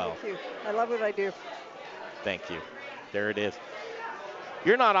as well. Thank you. I love what I do. Thank you. There it is.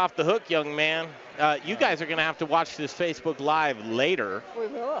 You're not off the hook, young man. You guys are going to have to watch this Facebook Live later. We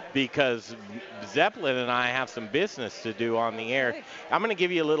will. Because Zeppelin and I have some business to do on the air. Okay. I'm going to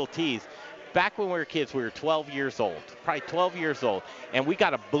give you a little tease. Back when we were kids, we were 12 years old, probably 12 years old, and we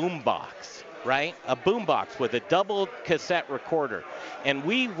got a boom box, right? A boom box with a double cassette recorder. And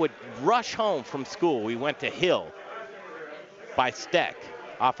we would rush home from school. We went to Hill by Steck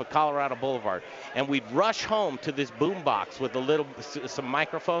off of Colorado Boulevard, and we'd rush home to this boom box with some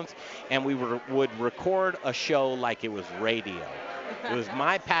microphones, and we would record a show like it was radio. It was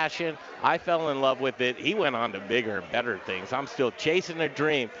my passion. I fell in love with it. He went on to bigger and better things. I'm still chasing a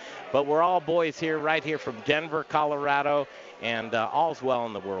dream, but we're all boys here, right here from Denver, Colorado, and all's well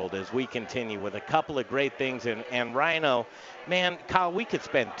in the world as we continue with a couple of great things. And Rhino, man, Kyle, we could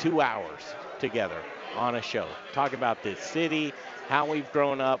spend 2 hours together on a show, talk about this city, how we've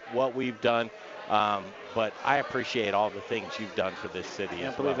grown up, what we've done. But I appreciate all the things you've done for this city. I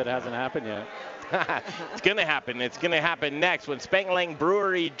can't believe it hasn't happened yet. It's going to happen. It's going to happen next when Spangling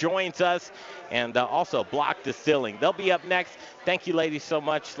Brewery joins us, and also Block Distilling. They'll be up next. Thank you, ladies, so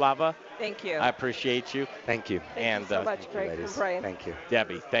much. Slava. Thank you. I appreciate you. Thank you. Thank you so much, Greg and Brian. Thank you.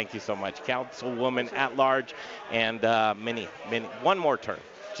 Debbie, thank you so much. Councilwoman at large, and many, one more term.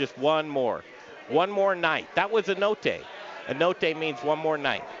 Just one more. One more night. That was a note. A note means one more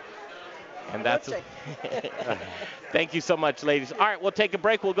night. And that's Thank you so much, ladies. All right, we'll take a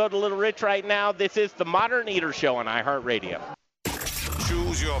break. We'll go to Little Rich right now. This is the Modern Eater Show on iHeartRadio.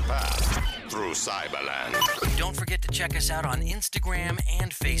 Choose your path through Cyberland. Don't forget to check us out on Instagram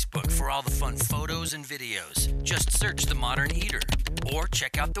and Facebook for all the fun photos and videos. Just search The Modern Eater or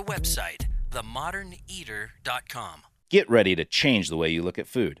check out the website, themoderneater.com. Get ready to change the way you look at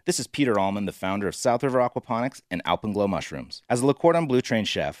food. This is Peter Allman, the founder of South River Aquaponics and Alpenglow Mushrooms. As a Le Cordon Bleu trained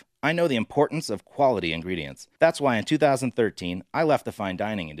chef, I know the importance of quality ingredients. That's why in 2013, I left the fine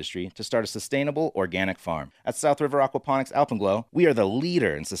dining industry to start a sustainable organic farm. At South River Aquaponics Alpenglow, we are the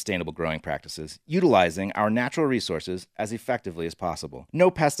leader in sustainable growing practices, utilizing our natural resources as effectively as possible. No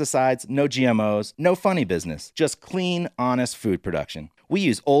pesticides, no GMOs, no funny business, just clean, honest food production. We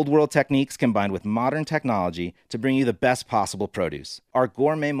use old world techniques combined with modern technology to bring you the best possible produce. Our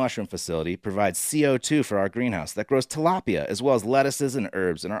gourmet mushroom facility provides CO2 for our greenhouse that grows tilapia as well as lettuces and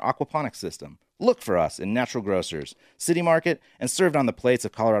herbs in our aquaponics system. Look for us in Natural Grocers, City Market, and served on the plates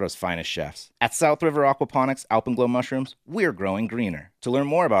of Colorado's finest chefs. At South River Aquaponics Alpenglow Mushrooms, we're growing greener. To learn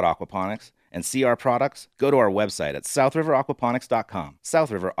more about aquaponics and see our products, go to our website at southriveraquaponics.com.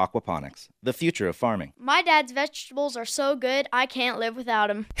 South River Aquaponics, the future of farming. My dad's vegetables are so good, I can't live without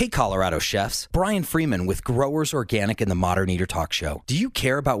them. Hey, Colorado chefs. Brian Freeman with Growers Organic and the Modern Eater Talk Show. Do you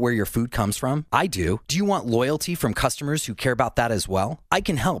care about where your food comes from? I do. Do you want loyalty from customers who care about that as well? I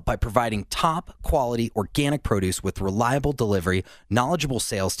can help by providing top quality organic produce with reliable delivery, knowledgeable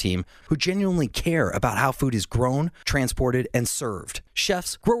sales team who genuinely care about how food is grown, transported, and served.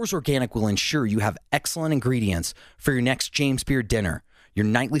 Chefs, Growers Organic will ensure you have excellent ingredients for your next James Beard dinner, your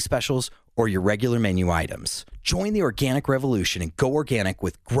nightly specials, or your regular menu items. Join the organic revolution and go organic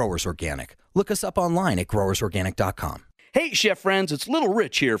with Growers Organic. Look us up online at growersorganic.com. Hey, chef friends, it's Little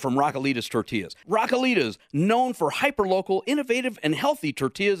Rich here from Raquelitas Tortillas. Raquelitas, known for hyper-local, innovative, and healthy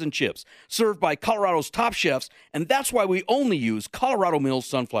tortillas and chips, served by Colorado's top chefs, and that's why we only use Colorado Mills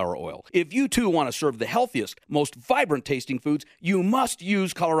sunflower oil. If you too want to serve the healthiest, most vibrant-tasting foods, you must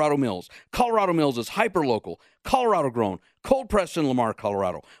use Colorado Mills. Colorado Mills is hyper-local, Colorado-grown, cold-pressed in Lamar,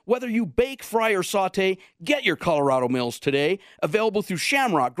 Colorado. Whether you bake, fry, or saute, get your Colorado Mills today. Available through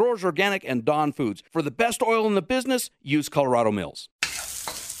Shamrock, Growers Organic, and Dawn Foods. For the best oil in the business, use Colorado Mills.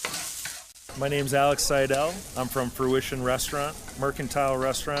 My name's Alex Seidel. I'm from Fruition Restaurant, Mercantile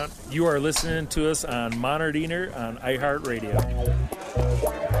Restaurant. You are listening to us on Modern Eater on iHeartRadio.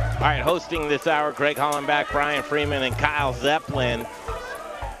 All right, hosting this hour, Greg Hollenbach, Brian Freeman, and Kyle Zeppelin.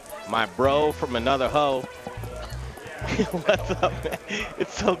 My bro from another hoe. What's up, man?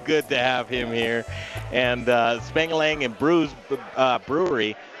 It's so good to have him here. And Spengelang and Brews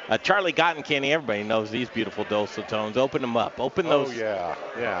Brewery. Charlie Gottenkieny, everybody knows these beautiful dulcet tones. Open them up. Open those. Oh,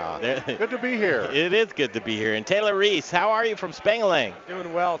 yeah. Good to be here. It is good to be here. And Taylor Reese, how are you from Spengelang?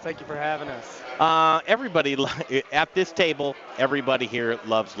 Doing well. Thank you for having us. Everybody at this table, everybody here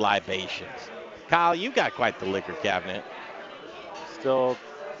loves libations. Kyle, you got quite the liquor cabinet. Still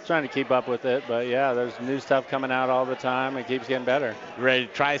trying to keep up with it, but yeah, there's new stuff coming out all the time. It keeps getting better. You ready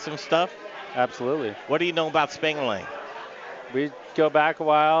to try some stuff? Absolutely. What do you know about Spengelang? We go back a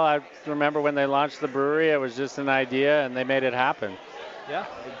while. I remember when they launched the brewery, it was just an idea, and they made it happen. Yeah.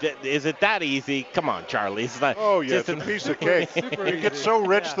 Is it that easy? Come on, Charlie. It's not. Oh, yeah, it's a piece of cake. You get so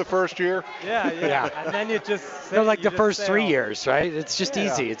rich the first year. Yeah. And then you just like the first 3 years, right? It's just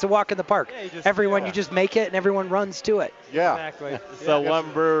easy. It's a walk in the park. Yeah, you just make it, and everyone runs to it. Yeah. Exactly. So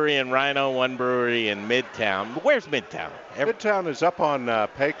one brewery in Rhino, one brewery in Midtown. Where's Midtown? Midtown is up on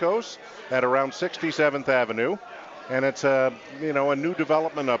Pecos at around 67th Avenue. And it's a new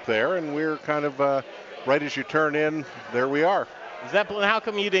development up there, and we're kind of right as you turn in, there we are. Zeppelin, how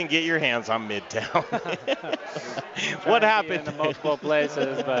come you didn't get your hands on Midtown? What happened? In the multiple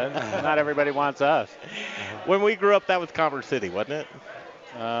places, but not everybody wants us. When we grew up, that was Commerce City, wasn't it?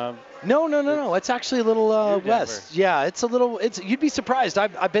 No. It's actually a little west. Yeah, it's a little. You'd be surprised.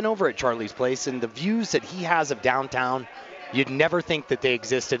 I've been over at Charlie's place, and the views that he has of downtown, you'd never think that they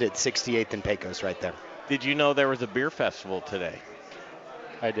existed at 68th and Pecos right there. Did you know there was a beer festival today?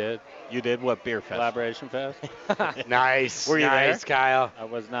 I did. You did? What beer festival? Collaboration Fest. Nice. Were you there? Kyle. I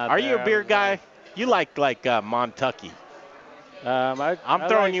was not. Are you a beer guy? You like Montucky? I'm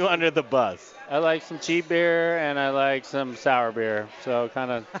throwing you under the bus. I like some cheap beer and I like some sour beer. So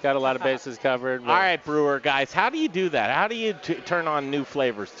kind of got a lot of bases covered. All right, brewer guys, how do you do that? How do you turn on new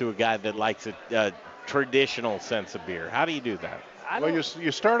flavors to a guy that likes a traditional sense of beer? How do you do that? Well,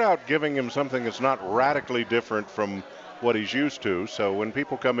 you start out giving him something that's not radically different from what he's used to. So when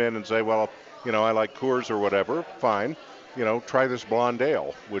people come in and say, well, I like Coors or whatever, fine. Try this blonde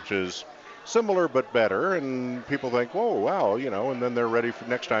ale, which is similar but better. And people think, whoa, wow, and then they're ready for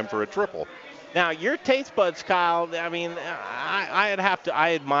next time for a triple. Now, your taste buds, Kyle, I mean,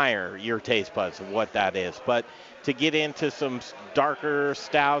 I admire your taste buds of what that is. But to get into some darker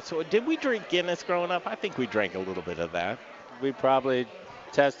stouts, did we drink Guinness growing up? I think we drank a little bit of that. We probably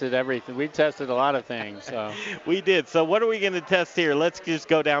tested everything. We tested a lot of things. So. We did. So what are we going to test here? Let's just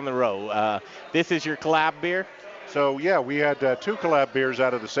go down the row. This is your collab beer? So, yeah, we had 2 collab beers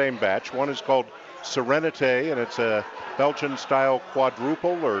out of the same batch. One is called Serenité, and it's a Belgian-style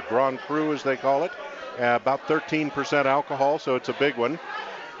quadruple, or Grand Cru as they call it. About 13% alcohol, so it's a big one.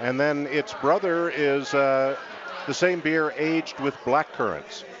 And then its brother is the same beer aged with black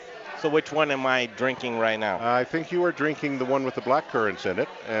currants. So which one am I drinking right now? I think you are drinking the one with the black currants in it,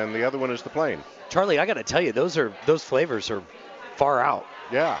 and the other one is the plain. Charlie, I got to tell you, those flavors are far out.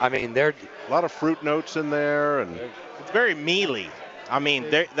 Yeah. I mean, they're a lot of fruit notes in there, and it's very mealy. I mean,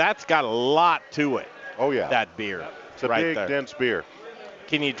 that's got a lot to it. Oh yeah. That beer. It's a big, dense beer.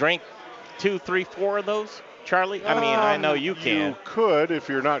 Can you drink 2, 3, 4 of those? Charlie? I mean, I know you can. You could if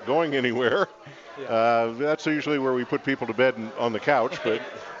you're not going anywhere. That's usually where we put people to bed on the couch, but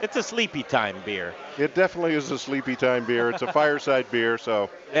it's a sleepy time beer. It definitely is a sleepy time beer. It's a fireside beer, so.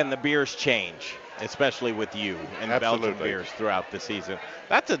 And the beers change, especially with you and Belgian beers throughout the season.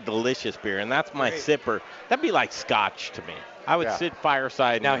 That's a delicious beer, and that's my sipper. That'd be like Scotch to me. I would sit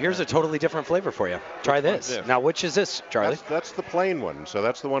fireside. Now, here's a totally different flavor for you. Try this. Now, which is this, Charlie? That's the plain one, so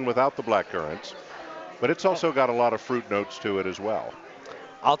that's the one without the black currants. But it's also got a lot of fruit notes to it as well.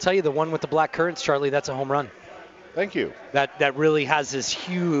 I'll tell you, the one with the black currants, Charlie, that's a home run. Thank you. That really has this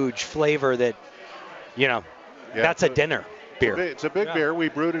huge flavor that, that's a dinner beer. It's a big beer. We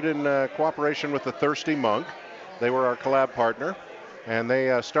brewed it in cooperation with the Thirsty Monk. They were our collab partner, and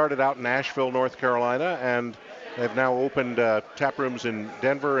they started out in Asheville, North Carolina, and they've now opened tap rooms in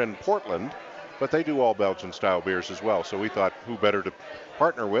Denver and Portland, but they do all Belgian-style beers as well. So we thought, who better to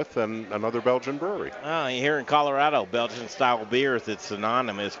partner with than another Belgian brewery? Well, here in Colorado, Belgian-style beers, it's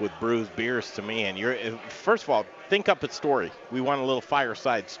synonymous with Brews beers to me. And first of all, think up a story. We want a little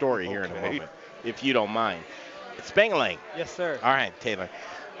fireside story here in a moment, if you don't mind. Spangalang. Yes, sir. All right, Taylor.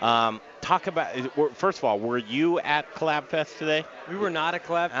 Talk about, first of all, were you at Collab Fest today? We were not at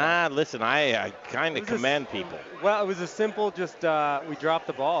Collab Fest. Listen, I kind of commend people. Well, it was a simple, just we dropped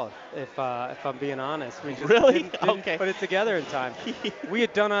the ball, if I'm being honest. We just really? didn't put it together in time. We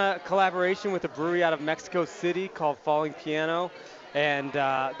had done a collaboration with a brewery out of Mexico City called Falling Piano, and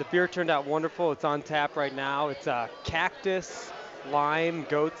the beer turned out wonderful. It's on tap right now. It's Cactus Lime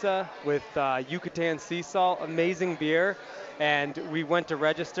Gotza with Yucatan sea salt. Amazing beer. And we went to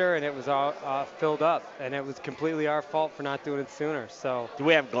register, and it was all filled up, and it was completely our fault for not doing it sooner. So, do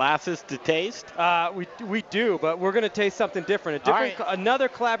we have glasses to taste? We do, but we're going to taste something different. Another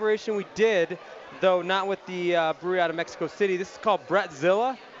collaboration we did, though not with the brewery out of Mexico City. This is called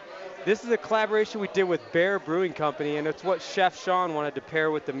Brettzilla. This is a collaboration we did with Bear Brewing Company, and it's what Chef Sean wanted to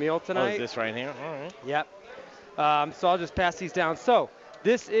pair with the meal tonight. Oh, is this right here? All right. Yep. So I'll just pass these down. So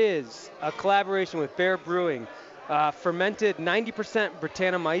this is a collaboration with Bear Brewing. Fermented 90%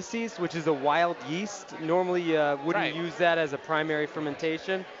 Brettanomyces, which is a wild yeast. Normally you wouldn't use that as a primary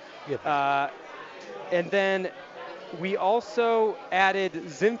fermentation. And then we also added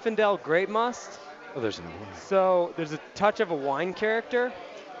Zinfandel grape must. Oh, there's another one. So there's a touch of a wine character.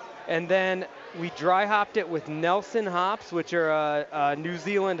 And then we dry hopped it with Nelson hops, which are a New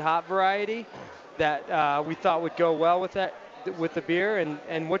Zealand hop variety that we thought would go well with that. With the beer,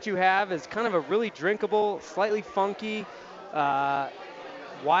 and what you have is kind of a really drinkable, slightly funky,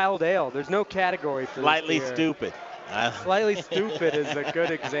 wild ale. There's no category for Slightly this beer. Stupid. Slightly stupid is a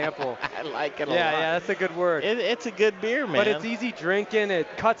good example. I like it a lot. Yeah, that's a good word. It's a good beer, man. But it's easy drinking. It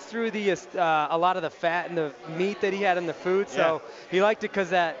cuts through the a lot of the fat and the meat that he had in the food. So he liked it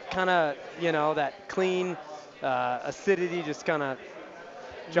because that kind of, that clean acidity just kind of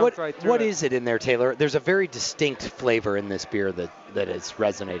jumped right through. What is it in there, Taylor? There's a very distinct flavor in this beer that is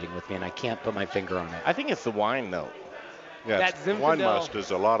resonating with me, and I can't put my finger on it. I think it's the wine note. Yeah, wine must is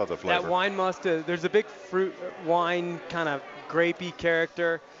a lot of the flavor. That wine must, there's a big fruit wine kind of grapey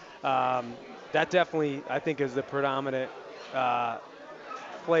character. That definitely, I think, is the predominant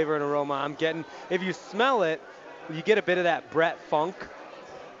flavor and aroma I'm getting. If you smell it, you get a bit of that Brett funk.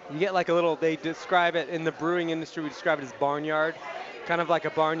 You get like a little, they describe it in the brewing industry, we describe it as barnyard. Kind of like a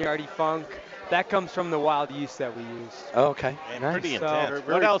barnyardy funk. That comes from the wild yeast that we use. Oh, okay. Nice. Pretty intense.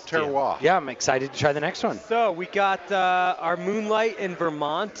 What else, terroir? Yeah, I'm excited to try the next one. So we got our Moonlight in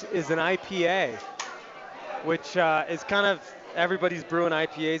Vermont is an IPA, which is kind of, everybody's brewing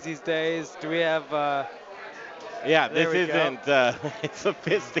IPAs these days. Do we have... yeah, this isn't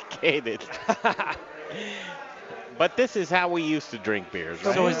sophisticated. But this is how we used to drink beers,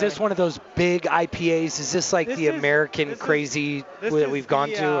 right? So is this one of those big IPAs? Is this like the American crazy that we've gone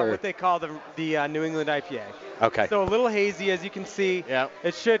to? Or what they call the New England IPA. Okay. So a little hazy, as you can see. Yeah.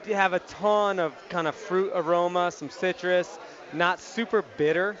 It should have a ton of kind of fruit aroma, some citrus, not super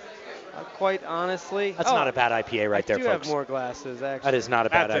bitter, quite honestly. That's not a bad IPA right there, folks. I do have more glasses, actually. That is not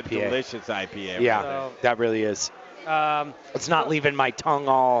a bad IPA. That's a delicious IPA. Yeah, that really is. It's not leaving my tongue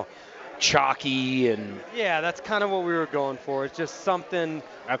all chalky and... Yeah, that's kind of what we were going for. It's just something...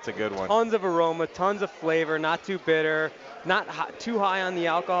 That's a good one. Tons of aroma, tons of flavor, not too bitter, not too high on the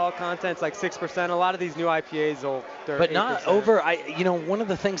alcohol content. It's like 6%. A lot of these new IPAs they're but 8%. Not over. One of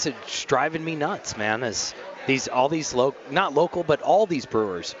the things that's driving me nuts, man, is all these not local, but all these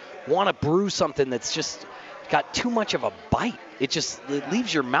brewers want to brew something that's just got too much of a bite. It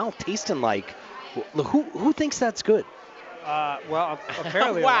leaves your mouth tasting like... Who thinks that's good? Well,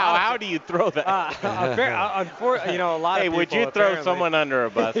 apparently. Wow, how do you throw that? Unfortunately, a lot of people. Hey, would you throw someone under a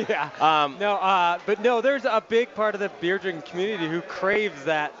bus? Yeah. No, there's a big part of the beer drinking community who craves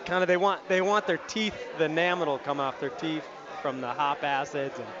that kind of. They want their teeth, the enamel to come off their teeth from the hop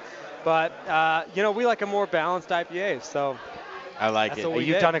acids. But we like a more balanced IPA. So. I like it.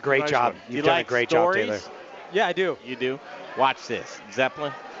 You've done a great job. You've done a great job, Taylor. Yeah, I do. You do? Watch this.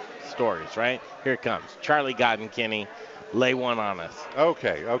 Zeppelin stories, right? Here it comes. Charlie Goddenkenny, lay one on us.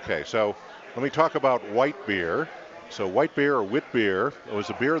 Okay. So let me talk about white beer. So white beer or wit beer was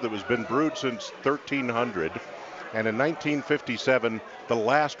a beer that was been brewed since 1300. And in 1957, the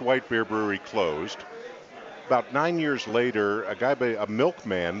last white beer brewery closed. About 9 years later, a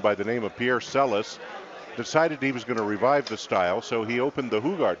milkman by the name of Pierre Celis decided he was going to revive the style, so he opened the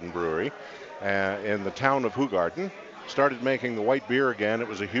Hoegaarden Brewery in the town of Hoegaarden, started making the white beer again. It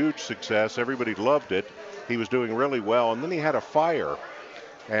was a huge success. Everybody loved it. He was doing really well, and then he had a fire,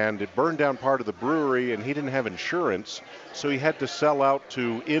 and it burned down part of the brewery, and he didn't have insurance, so he had to sell out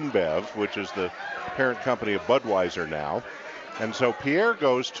to InBev, which is the parent company of Budweiser now. And so Pierre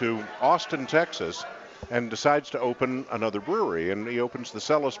goes to Austin, Texas, and decides to open another brewery, and he opens the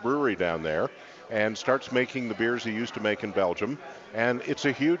Celis Brewery down there and starts making the beers he used to make in Belgium, and it's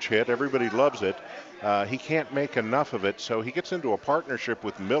a huge hit. Everybody loves it. He can't make enough of it, so he gets into a partnership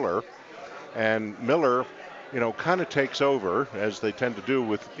with Miller, and Miller, kind of takes over, as they tend to do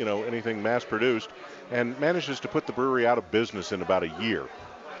with, anything mass-produced, and manages to put the brewery out of business in about a year.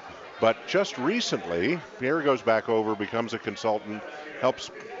 But just recently, Pierre goes back over, becomes a consultant, helps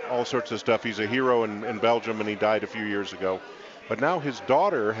all sorts of stuff. He's a hero in Belgium, and he died a few years ago. But now his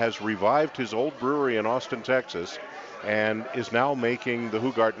daughter has revived his old brewery in Austin, Texas, and is now making the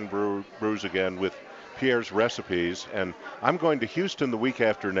Hoegaarden brews again with Pierre's recipes. And I'm going to Houston the week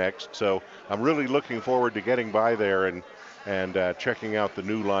after next, so I'm really looking forward to getting by there and checking out the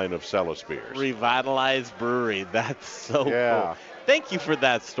new line of Celis beers. Revitalized brewery. That's so cool. Thank you for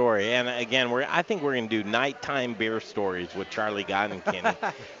that story. And again, I think we're going to do nighttime beer stories with Charlie Goddenkenny,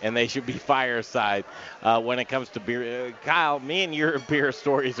 and they should be fireside when it comes to beer. Kyle, me and your beer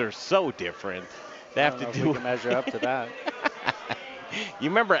stories are so different. They have to do. We can measure up to that. You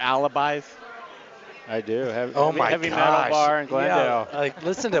remember Alibis? I do. Heavy Metal Bar in Glendale. Yeah,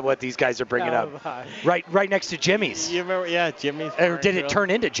 listen to what these guys are bringing up. Right next to Jimmy's. You remember? Yeah, Jimmy's. Or did it turn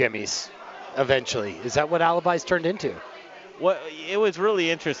into Jimmy's eventually? Is that what Alibis turned into? Well, it was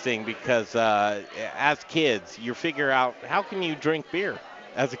really interesting because as kids, you figure out how can you drink beer.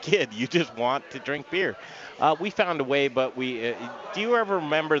 As a kid, you just want to drink beer. We found a way, but do you ever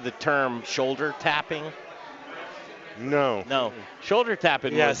remember the term shoulder tapping? No. Shoulder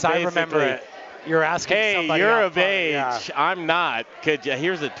tapping. Yes, was I remember it. You're asking somebody. Hey, you're of age. Yeah. I'm not.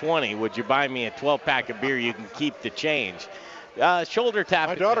 Here's a 20. Would you buy me a 12-pack of beer? You can keep the change. Shoulder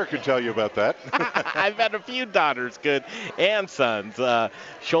tapping. My daughter could tell you about that. I've had a few daughters, good, and sons.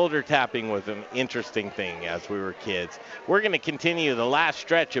 Shoulder tapping was an interesting thing as we were kids. We're going to continue the last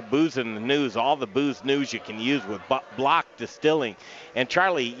stretch of Booze in the News, all the booze news you can use with Block Distilling. And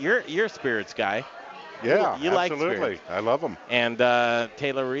Charlie, you're a spirits guy. Yeah, you absolutely. Like spirits. I love them. And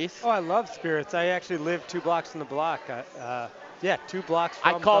Taylor Reese? Oh, I love spirits. I actually live 2 blocks from the block. 2 blocks from the block.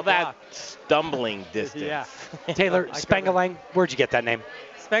 I call that stumbling distance. Yeah. Taylor, Spengeling, where'd you get that name?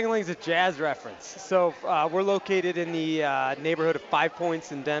 Spengeling's a jazz reference. So we're located in the neighborhood of 5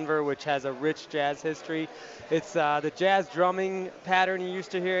 Points in Denver, which has a rich jazz history. It's the jazz drumming pattern you're used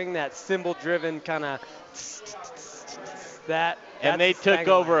to hearing, that cymbal-driven kind of that. And they took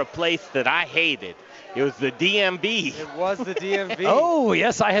over a place that I hated. It was the DMB. It was the DMV. Oh,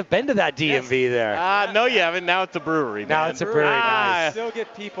 yes, I have been to that DMV there. No, you haven't. Now it's a brewery. Now it's a brewery. Nice. I still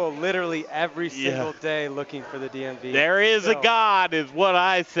get people literally every single day looking for the DMV. There is a God, is what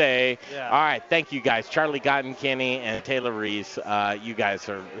I say. Yeah. All right, thank you guys. Charlie Goddenkenny and Taylor Reese, you guys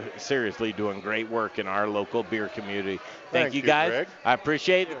are seriously doing great work in our local beer community. Thank you guys. Greg. I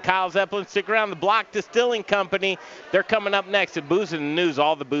appreciate it. Kyle Zeppelin, stick around. The Block Distilling Company, they're coming up next at Booze in the News,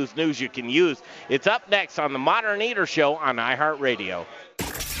 all the booze news you can use. It's up next on the Modern Eater Show on iHeartRadio.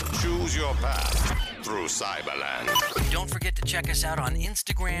 Choose your path through Cyberland. Don't forget to check us out on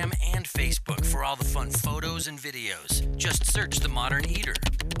Instagram and Facebook for all the fun photos and videos. Just search The Modern Eater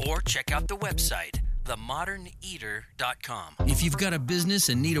or check out the website, themoderneater.com. If you've got a business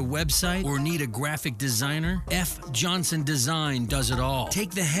and need a website or need a graphic designer, F. Johnson Design does it all.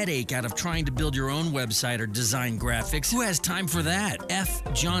 Take the headache out of trying to build your own website or design graphics. Who has time for that? F.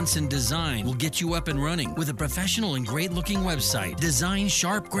 Johnson Design will get you up and running with a professional and great-looking website. Design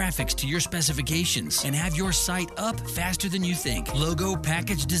sharp graphics to your specifications and have your site up faster than you think. Logo,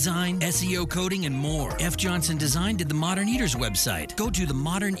 package design, SEO coding, and more. F. Johnson Design did the Modern Eaters website. Go to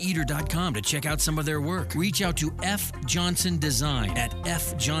themoderneater.com to check out some of their work. Reach out to F. Johnson Design at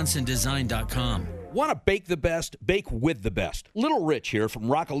fjohnsondesign.com. Want to bake the best? Bake with the best. Little Rich here from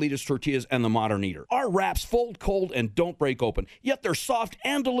Raquelitas Tortillas and the Modern Eater. Our wraps fold cold and don't break open, yet they're soft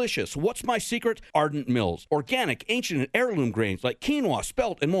and delicious. What's my secret? Ardent Mills. Organic, ancient, and heirloom grains like quinoa,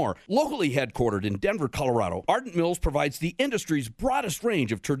 spelt, and more. Locally headquartered in Denver, Colorado, Ardent Mills provides the industry's broadest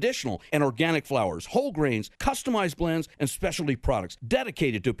range of traditional and organic flours, whole grains, customized blends, and specialty products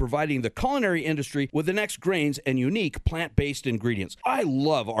dedicated to providing the culinary industry with the next grains and unique plant-based ingredients. I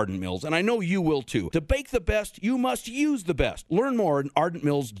love Ardent Mills, and I know you will too. To bake the best, you must use the best. Learn more at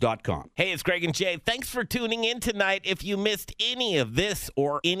ardentmills.com. Hey, it's Greg and Jay. Thanks for tuning in tonight. If you missed any of this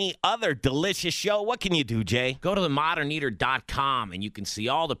or any other delicious show, what can you do, Jay? Go to themoderneater.com and you can see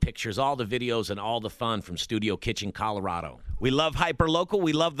all the pictures, all the videos, and all the fun from Studio Kitchen, Colorado. We love Hyperlocal.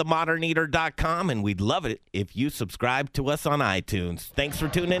 We love themoderneater.com, and we'd love it if you subscribe to us on iTunes. Thanks for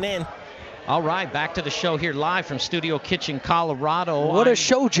tuning in. All right, back to the show here live from Studio Kitchen, Colorado. What a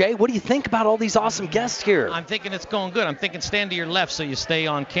show, Jay. What do you think about all these awesome guests here? I'm thinking it's going good. I'm thinking stand to your left so you stay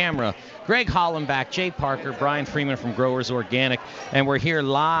on camera. Greg Hollenbach, Jay Parker, Brian Freeman from Growers Organic, and we're here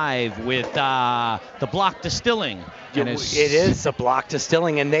live with the Block Distilling. It is the Block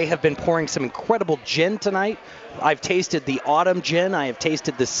Distilling, and they have been pouring some incredible gin tonight. I've tasted the autumn gin. I have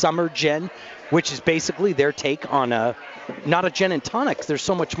tasted the summer gin, which is basically their take on not a gin and tonic. There's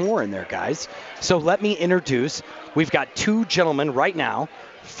so much more in there, guys. So let me introduce. We've got two gentlemen right now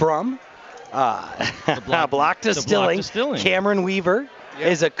from Block Distilling. Cameron Weaver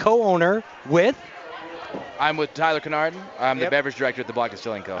is a co-owner with. I'm with Tyler Kennardin. I'm the beverage director at the Block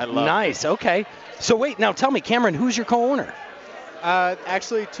Distilling Co. Nice. Okay. So wait, now tell me, Cameron, who's your co-owner?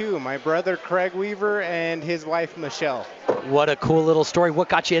 Actually, two. My brother Craig Weaver and his wife Michelle. What a cool little story. What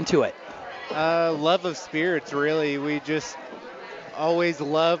got you into it? Love of spirits, really. We just always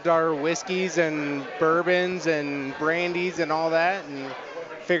loved our whiskeys and bourbons and brandies and all that, and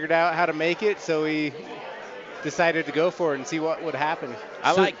figured out how to make it, so we decided to go for it and see what would happen.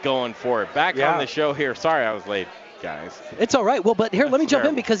 I like going for it. Back on the show here. Sorry I was late, guys. It's all right. Well, but here, let me jump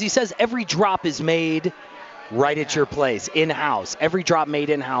in because he says every drop is made right at your place, in-house. Every drop made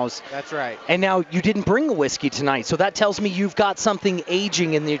in-house. That's right. And now you didn't bring a whiskey tonight, so that tells me you've got something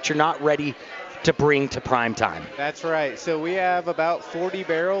aging in that you're not ready to bring to prime time. That's right. So we have about 40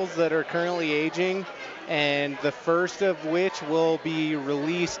 barrels that are currently aging, and the first of which will be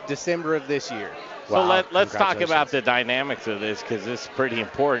released December of this year. So let's talk about the dynamics of this, because this is pretty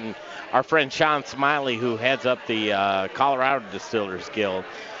important. Our friend Sean Smiley, who heads up the Colorado Distillers Guild,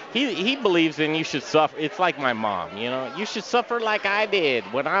 he believes in you should suffer. It's like my mom, you know. You should suffer like I did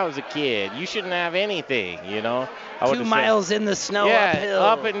when I was a kid. You shouldn't have anything, you know. 2 miles in the snow, uphill,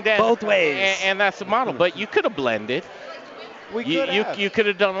 up and down, both ways. And that's the model. But you could have blended. You could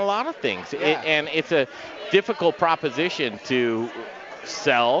have done a lot of things. And it's a difficult proposition to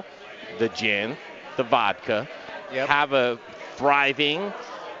sell the gin, the vodka, have a thriving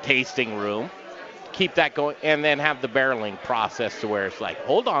tasting room, keep that going, and then have the barreling process to where it's like,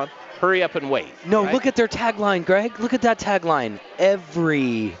 hold on, hurry up and wait. No, look at their tagline, Greg. Look at that tagline.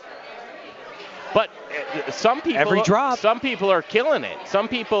 But some people, every drop. Some people are killing it. Some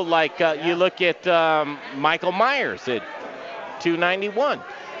people, like you look at Michael Myers at 291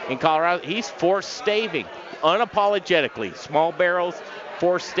 in Colorado. He's forced staving unapologetically. Small barrels,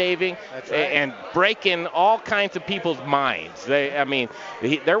 forced staving, and breaking all kinds of people's minds.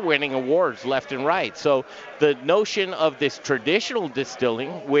 They're winning awards left and right. So the notion of this traditional distilling,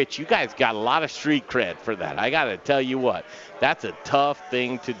 which you guys got a lot of street cred for that. I got to tell you what, that's a tough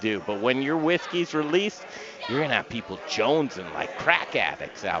thing to do. But when your whiskey's released, you're going to have people jonesing like crack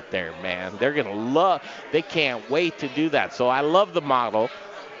addicts out there, man. They're going to love, they can't wait to do that. So I love the model.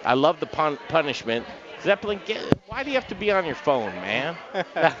 I love the punishment. Zeppelin, why do you have to be on your phone, man?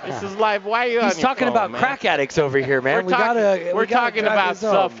 This is live. Why are you on your phone? He's talking about crack addicts over here, man. We're talking about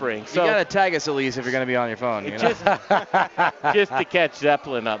suffering. So you got to tag us at least if you're going to be on your phone. You know? Just to catch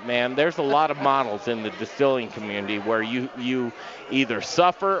Zeppelin up, man, there's a lot of models in the distilling community where you either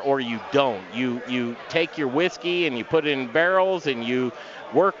suffer or you don't. You take your whiskey and you put it in barrels and you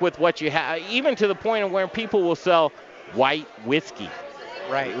work with what you have, even to the point of where people will sell white whiskey.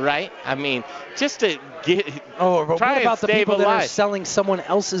 Right? I mean, just to get but what try about and the people that are stabilize. selling someone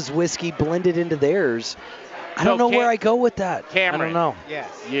else's whiskey blended into theirs? I So don't know where I go with that. Cameron, I don't know. Yes.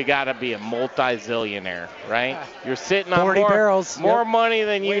 You got to be a multi-zillionaire, right? You're sitting on 40 more, barrels. more Yep. money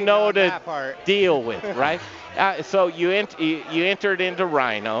than you Waiting know on to that part. deal with, right? So you entered into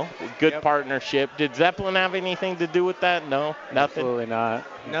Rhino, good partnership. Did Zeppelin have anything to do with that? No, nothing. Absolutely not.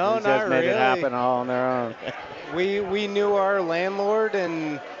 No, These not guys made it really. happen all on their own. We knew our landlord,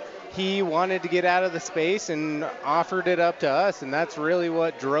 and he wanted to get out of the space and offered it up to us, and that's really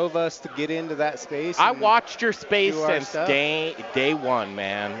what drove us to get into that space. I and watched your space do our since stuff. day one,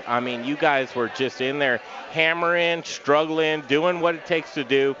 man. I mean, you guys were just in there hammering, struggling, doing what it takes to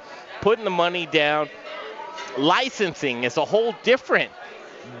do, putting the money down. Licensing is a whole different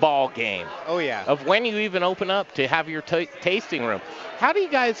ball game. Oh, yeah. Of when you even open up to have your tasting room. How do you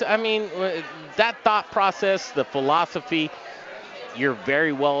guys, I mean, that thought process, the philosophy, you're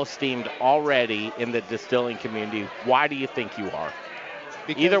very well esteemed already in the distilling community. Why do you think you are?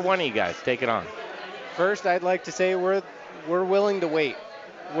 Because Either one of you guys, take it on. First, I'd like to say we're willing to wait.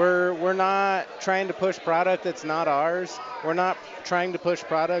 We're not trying to push product that's not ours. We're not trying to push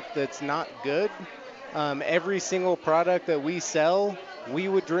product that's not good. Every single product that we sell, we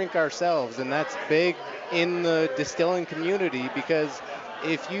would drink ourselves, and that's big in the distilling community, because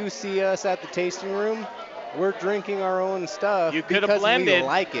if you see us at the tasting room, we're drinking our own stuff. You could have because blended. We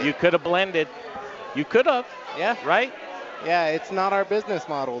like it. You could have blended. You could have. Yeah. Right? Yeah, it's not our business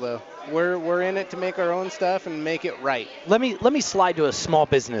model though. We're in it to make our own stuff and make it right. Let me slide to a small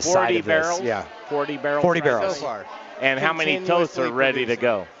business 40 side of barrels? this. Yeah. 40 barrels? 40 right? barrels. So far. And how many totes are ready to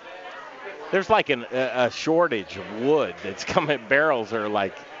go? There's like a shortage of wood that's coming. Barrels are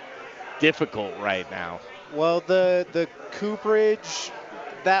like difficult right now. Well, the cooperage,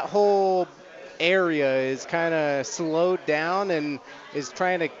 that whole area is kind of slowed down and is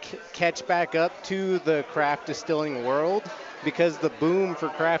trying to catch back up to the craft distilling world, because the boom for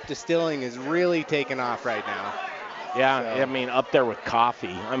craft distilling is really taking off right now. Yeah, So- I mean, up there with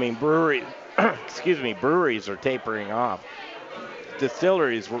coffee. I mean, breweries are tapering off.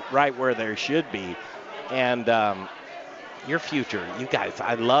 Distilleries were right where they should be. And your future, you guys,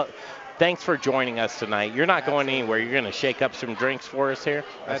 thanks for joining us tonight. You're not going anywhere. You're going to shake up some drinks for us here?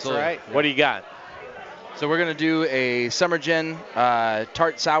 That's Absolutely. right. What do you got? So we're going to do a summer gin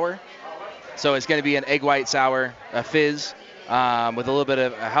tart sour. So it's going to be an egg white sour, a fizz, with a little bit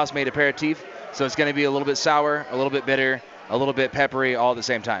of a house-made aperitif. So it's going to be a little bit sour, a little bit bitter, a little bit peppery, all at the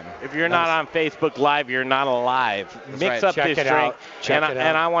same time. If you're not on Facebook Live, you're not alive. That's Mix right. up Check this it drink. out. Check it out.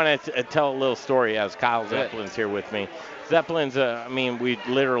 And I want to tell a little story as Kyle Do it. Zeppelin's here with me. Zeppelin's, I mean, we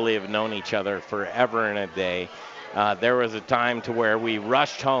literally have known each other forever and a day. There was a time to where we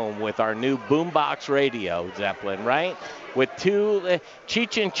rushed home with our new boombox radio, Zeppelin, right? With two,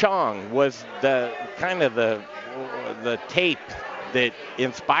 Cheech and Chong was the kind of the tape that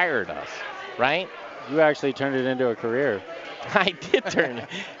inspired us, right? You actually turned it into a career. I did turn it.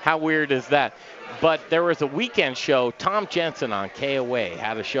 How weird is that? But there was a weekend show. Tom Jensen on KOA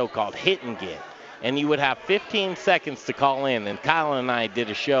had a show called Hit and Get. And you would have 15 seconds to call in. And Kyle and I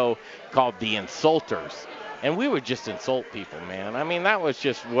did a show called The Insulters. And we would just insult people, man. I mean, that was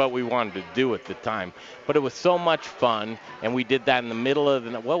just what we wanted to do at the time. But it was so much fun. And we did that in the middle of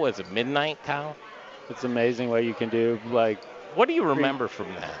the, what was it, midnight, Kyle? It's amazing what you can do. Like, what do you remember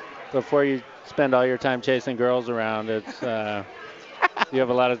from that? Before you spend all your time chasing girls around, it's you have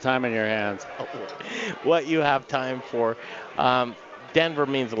a lot of time in your hands. What you have time for. Denver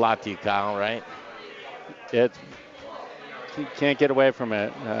means a lot to you, Kyle, right? You can't get away from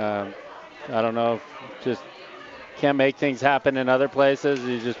it. I don't know, just can't make things happen in other places.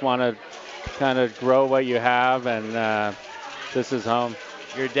 You just want to kind of grow what you have, and this is home.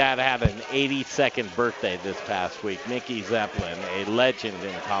 Your dad had an 82nd birthday this past week. Mickey Zeppelin, a legend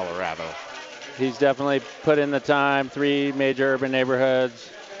in Colorado. He's definitely put in the time. 3 major urban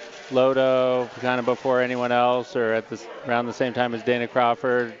neighborhoods. Lodo, kind of before anyone else, or around the same time as Dana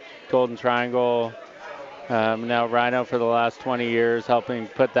Crawford. Golden Triangle. Now Rhino for the last 20 years, helping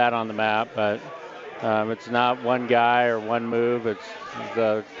put that on the map. But it's not one guy or one move. It's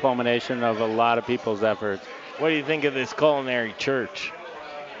the culmination of a lot of people's efforts. What do you think of this culinary church?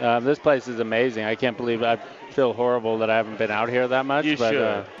 This place is amazing. I can't believe I feel horrible that I haven't been out here that much. You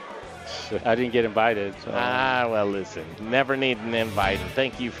but I didn't get invited. So. Well, listen, never need an invite.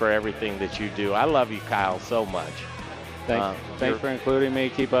 Thank you for everything that you do. I love you, Kyle, so much. Thanks for including me.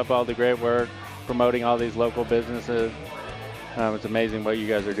 Keep up all the great work, promoting all these local businesses. It's amazing what you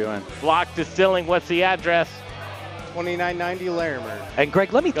guys are doing. Block Distilling, what's the address? $29.90 Larimer. And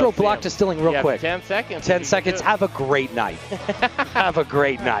Greg, let me throw Block Distilling real quick. 10 seconds. 10 seconds. Have a great night. Have a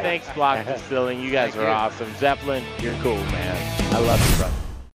great night. Thanks, Block Distilling. You guys are awesome. Zeppelin, you're cool, man. I love you, brother.